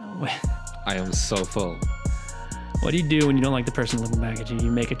that. I am so full. What do you do when you don't like the person looking back at you?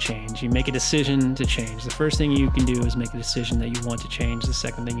 You make a change. You make a decision to change. The first thing you can do is make a decision that you want to change. The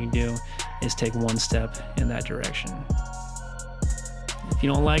second thing you do is take one step in that direction. If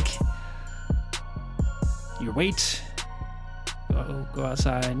you don't like your weight, go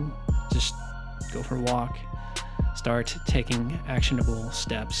outside, just go for a walk. Start taking actionable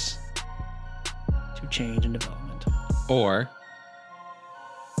steps to change and development. Or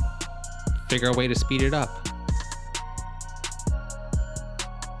figure a way to speed it up.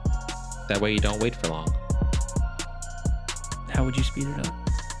 That way you don't wait for long. How would you speed it up?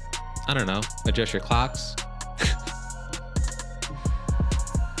 I don't know. Adjust your clocks.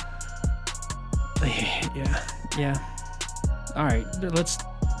 Yeah. All right,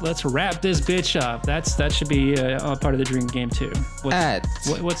 let's wrap this bitch up. That should be a part of the drink game too. What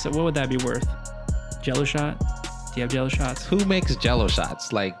would that be worth? Jello shot? Do you have Jello shots? Who makes Jello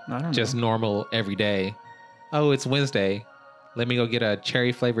shots? Like I don't just know. normal every day. Oh, it's Wednesday. Let me go get a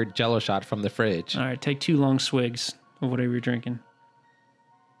cherry flavored Jello shot from the fridge. All right, take 2 long swigs of whatever you're drinking.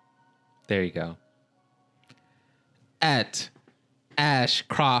 There you go. At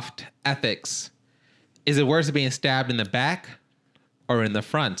Ashcroft Ethics. Is it worse being stabbed in the back or in the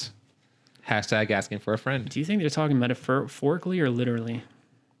front? Hashtag asking for a friend. Do you think they're talking metaphorically or literally?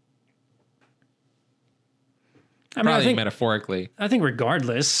 Probably metaphorically. I think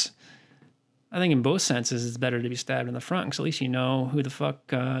regardless, I think in both senses it's better to be stabbed in the front because at least you know who the fuck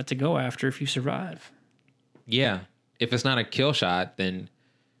to go after if you survive. Yeah. If it's not a kill shot, then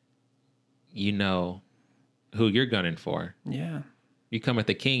you know who you're gunning for. Yeah. You come at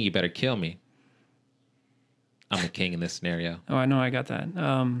the king, you better kill me. I'm the king in this scenario. Oh, I know. I got that.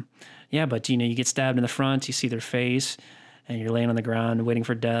 Yeah, but you know, you get stabbed in the front, you see their face, and you're laying on the ground waiting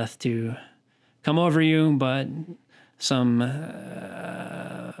for death to come over you, but some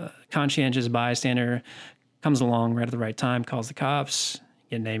conscientious bystander comes along right at the right time, calls the cops,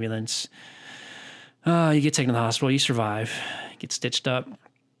 get an ambulance. You get taken to the hospital, you survive, get stitched up.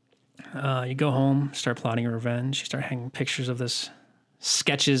 You go home, start plotting your revenge. You start hanging pictures of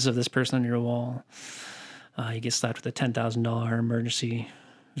sketches of this person on your wall. You get slapped with a $10,000 emergency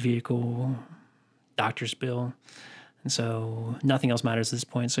vehicle, doctor's bill. And so nothing else matters at this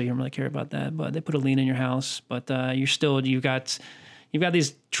point, so you don't really care about that. But they put a lien in your house, but you've got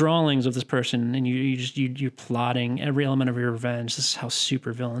these drawings of this person, and you're plotting every element of your revenge. This is how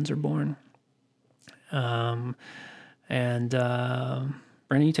super villains are born. Brandon,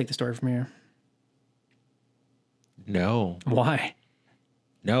 you take the story from here. No. Why?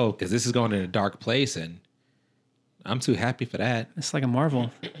 No, because this is going in a dark place, and I'm too happy for that. It's like a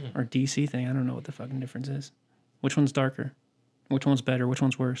Marvel or DC thing. I don't know what the fucking difference is. Which one's darker? Which one's better? Which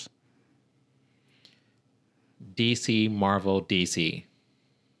one's worse? DC, Marvel, DC.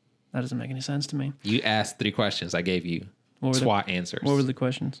 That doesn't make any sense to me. You asked 3 questions. I gave you SWAT answers. What were the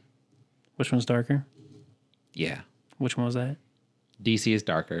questions? Which one's darker? Yeah. Which one was that? DC is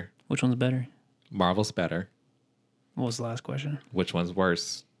darker. Which one's better? Marvel's better. What was the last question? Which one's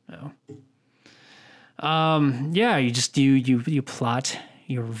worse? Oh. Yeah, you plot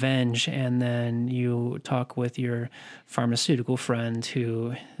your revenge, and then you talk with your pharmaceutical friend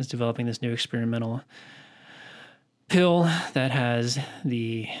who is developing this new experimental pill that has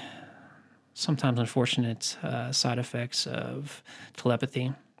the sometimes unfortunate side effects of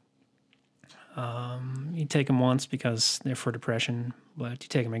telepathy. You take them once because they're for depression, but you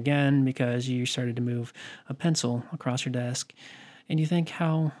take them again because you started to move a pencil across your desk, and you think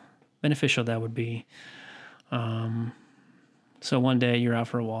how beneficial that would be. So one day you're out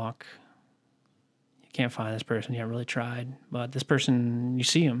for a walk. You can't find this person. You haven't really tried, but this person, you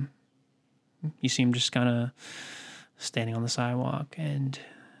see him. You see him just kind of standing on the sidewalk, and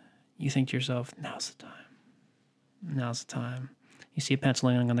you think to yourself, now's the time. Now's the time. You see a pencil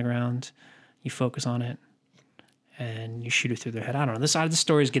laying on the ground. You focus on it, and you shoot it through their head. I don't know. This side of the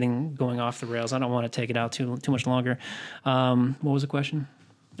story is going off the rails. I don't want to take it out too much longer. What was the question?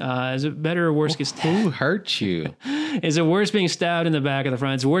 Is it better or worse? Who hurt you? Is it worse being stabbed in the back or the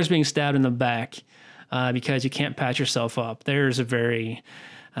front? It's worse being stabbed in the back because you can't patch yourself up. There's a very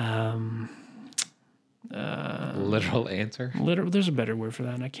literal answer. There's a better word for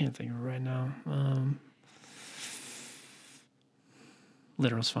that, and I can't think of it right now.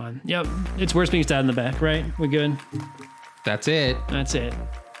 Literal's fine. Yep, it's worse being stabbed in the back, right? We good? That's it. That's it.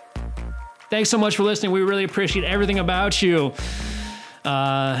 Thanks so much for listening. We really appreciate everything about you.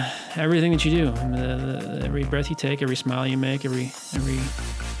 Everything that you do. Every breath you take, every smile you make, every...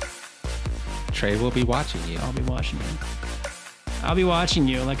 Trey will be watching you. I'll be watching you. I'll be watching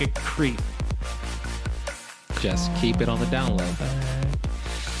you like a creep. Just keep it on the down low.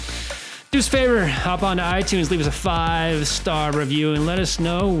 Do us a favor, hop onto iTunes, leave us a 5-star review, and let us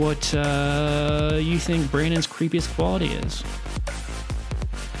know what you think Brandon's creepiest quality is.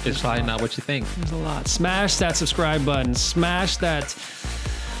 It's probably not what you think. There's a lot. Smash that subscribe button. Smash that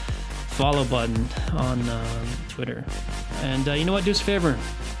follow button on Twitter. And you know what? Do us a favor.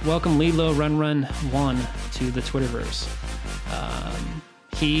 Welcome Lilo Run 1 to the Twitterverse.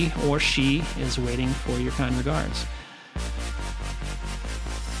 He or she is waiting for your kind regards.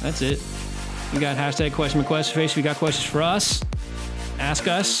 That's it. We got hashtag question McQuest face. We got questions for us. Ask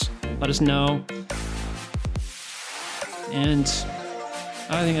us. Let us know. And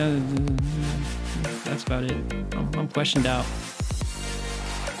I think that's about it. I'm questioned out.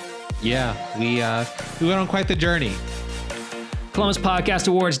 Yeah, we went on quite the journey.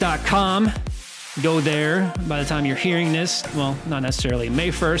 ColumbusPodcastAwards.com. Go there by the time you're hearing this. Well, not necessarily.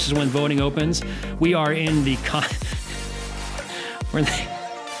 May 1st is when voting opens. We are in the we're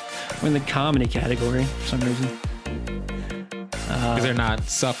in the comedy category for some reason. Because they're not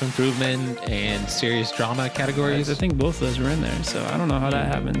self-improvement and serious drama categories. I think both of those were in there, so I don't know how that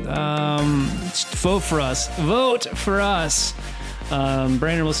happened. Vote for us. Vote for us.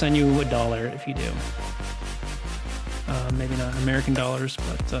 Brandon will send you $1 if you do. Maybe not American dollars,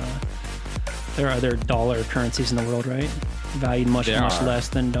 but there are other dollar currencies in the world, right? Valued much less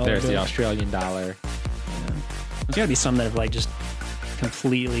than dollar. There's the Australian dollar. Yeah. There's got to be some that have like just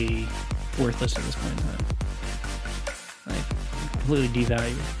completely worthless at this point in time. Like completely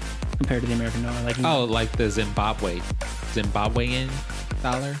devalued compared to the American dollar. Like the Zimbabwean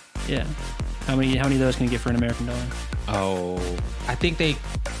dollar? Yeah. How many of those can you get for an American dollar? Oh, I think they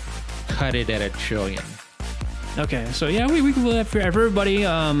cut it at $1 trillion. Okay, so yeah, we can do that for everybody.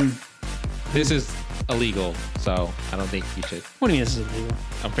 This is illegal, so I don't think you should. What do you mean this is illegal?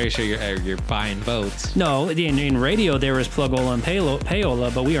 I'm pretty sure you're buying votes. No, in radio there is Plugola and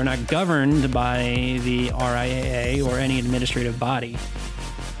Payola, but we are not governed by the RIAA or any administrative body.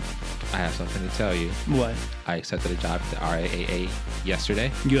 I have something to tell you. What? I accepted a job at the RIAA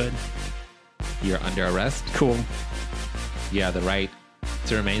yesterday. Good. You're under arrest. Cool. You have the right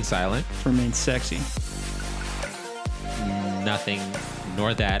to remain silent. Remain sexy. Nothing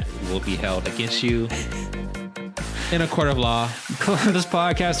nor that will be held against you in a court of law.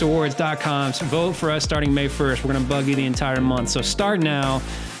 ColumbusPodcastAwards.com. So vote for us starting May 1st. We're going to bug you the entire month. So start now.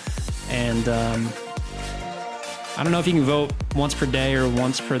 And I don't know if you can vote once per day or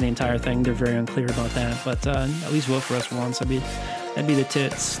once per the entire thing. They're very unclear about that. But at least vote for us once. That'd be the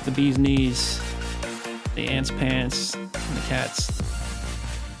tits, the bee's knees, the ant's pants, and the cat's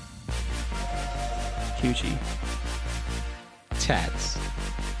coochie. Tats.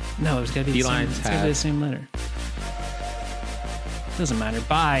 No, it's got to be the same letter. Doesn't matter.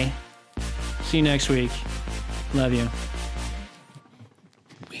 Bye. See you next week. Love you.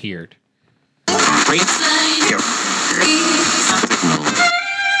 Weird. No,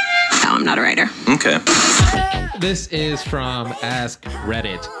 I'm not a writer. Okay. This is from Ask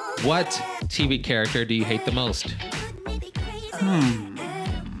Reddit. What TV character do you hate the most?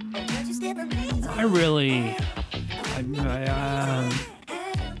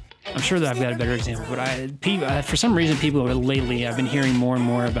 I'm sure that I've got a better example, but for some reason, lately, I've been hearing more and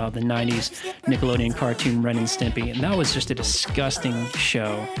more about the 90s Nickelodeon cartoon Ren and Stimpy, and that was just a disgusting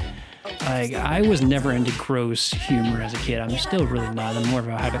show. Like, I was never into gross humor as a kid. I'm still really not. I'm more of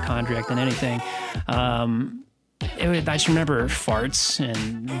a hypochondriac than anything. I just remember farts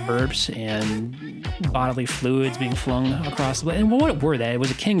and burps and bodily fluids being flung across the place. And what were they? It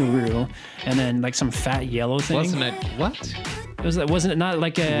was a kangaroo and then like some fat yellow thing. Wasn't it? What? Wasn't it not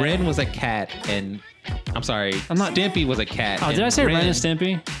like a... Ren was a cat and... I'm sorry. Stimpy was a cat. Oh, did I say Ren and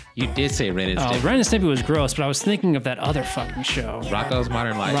Stimpy? You did say Ren and Stimpy. Oh, Ren and Stimpy was gross, but I was thinking of that other fucking show. Rocko's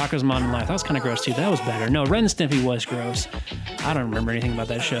Modern Life. Rocko's Modern Life. That was kind of gross too. That was better. No, Ren and Stimpy was gross. I don't remember anything about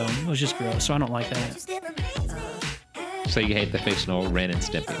that show. It was just gross, so I don't like that. So you hate the fictional Ren and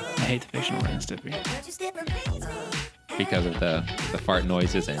Stimpy? I hate the fictional Ren and Stimpy. Because of the fart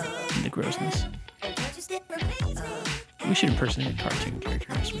noises and the grossness. We should impersonate a cartoon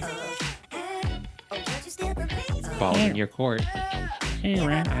character this week. Ball in your court. Hey,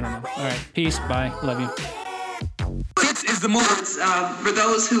 Ren. I don't know. All right. Peace. Bye. Love you. This is the movement for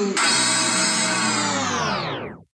those who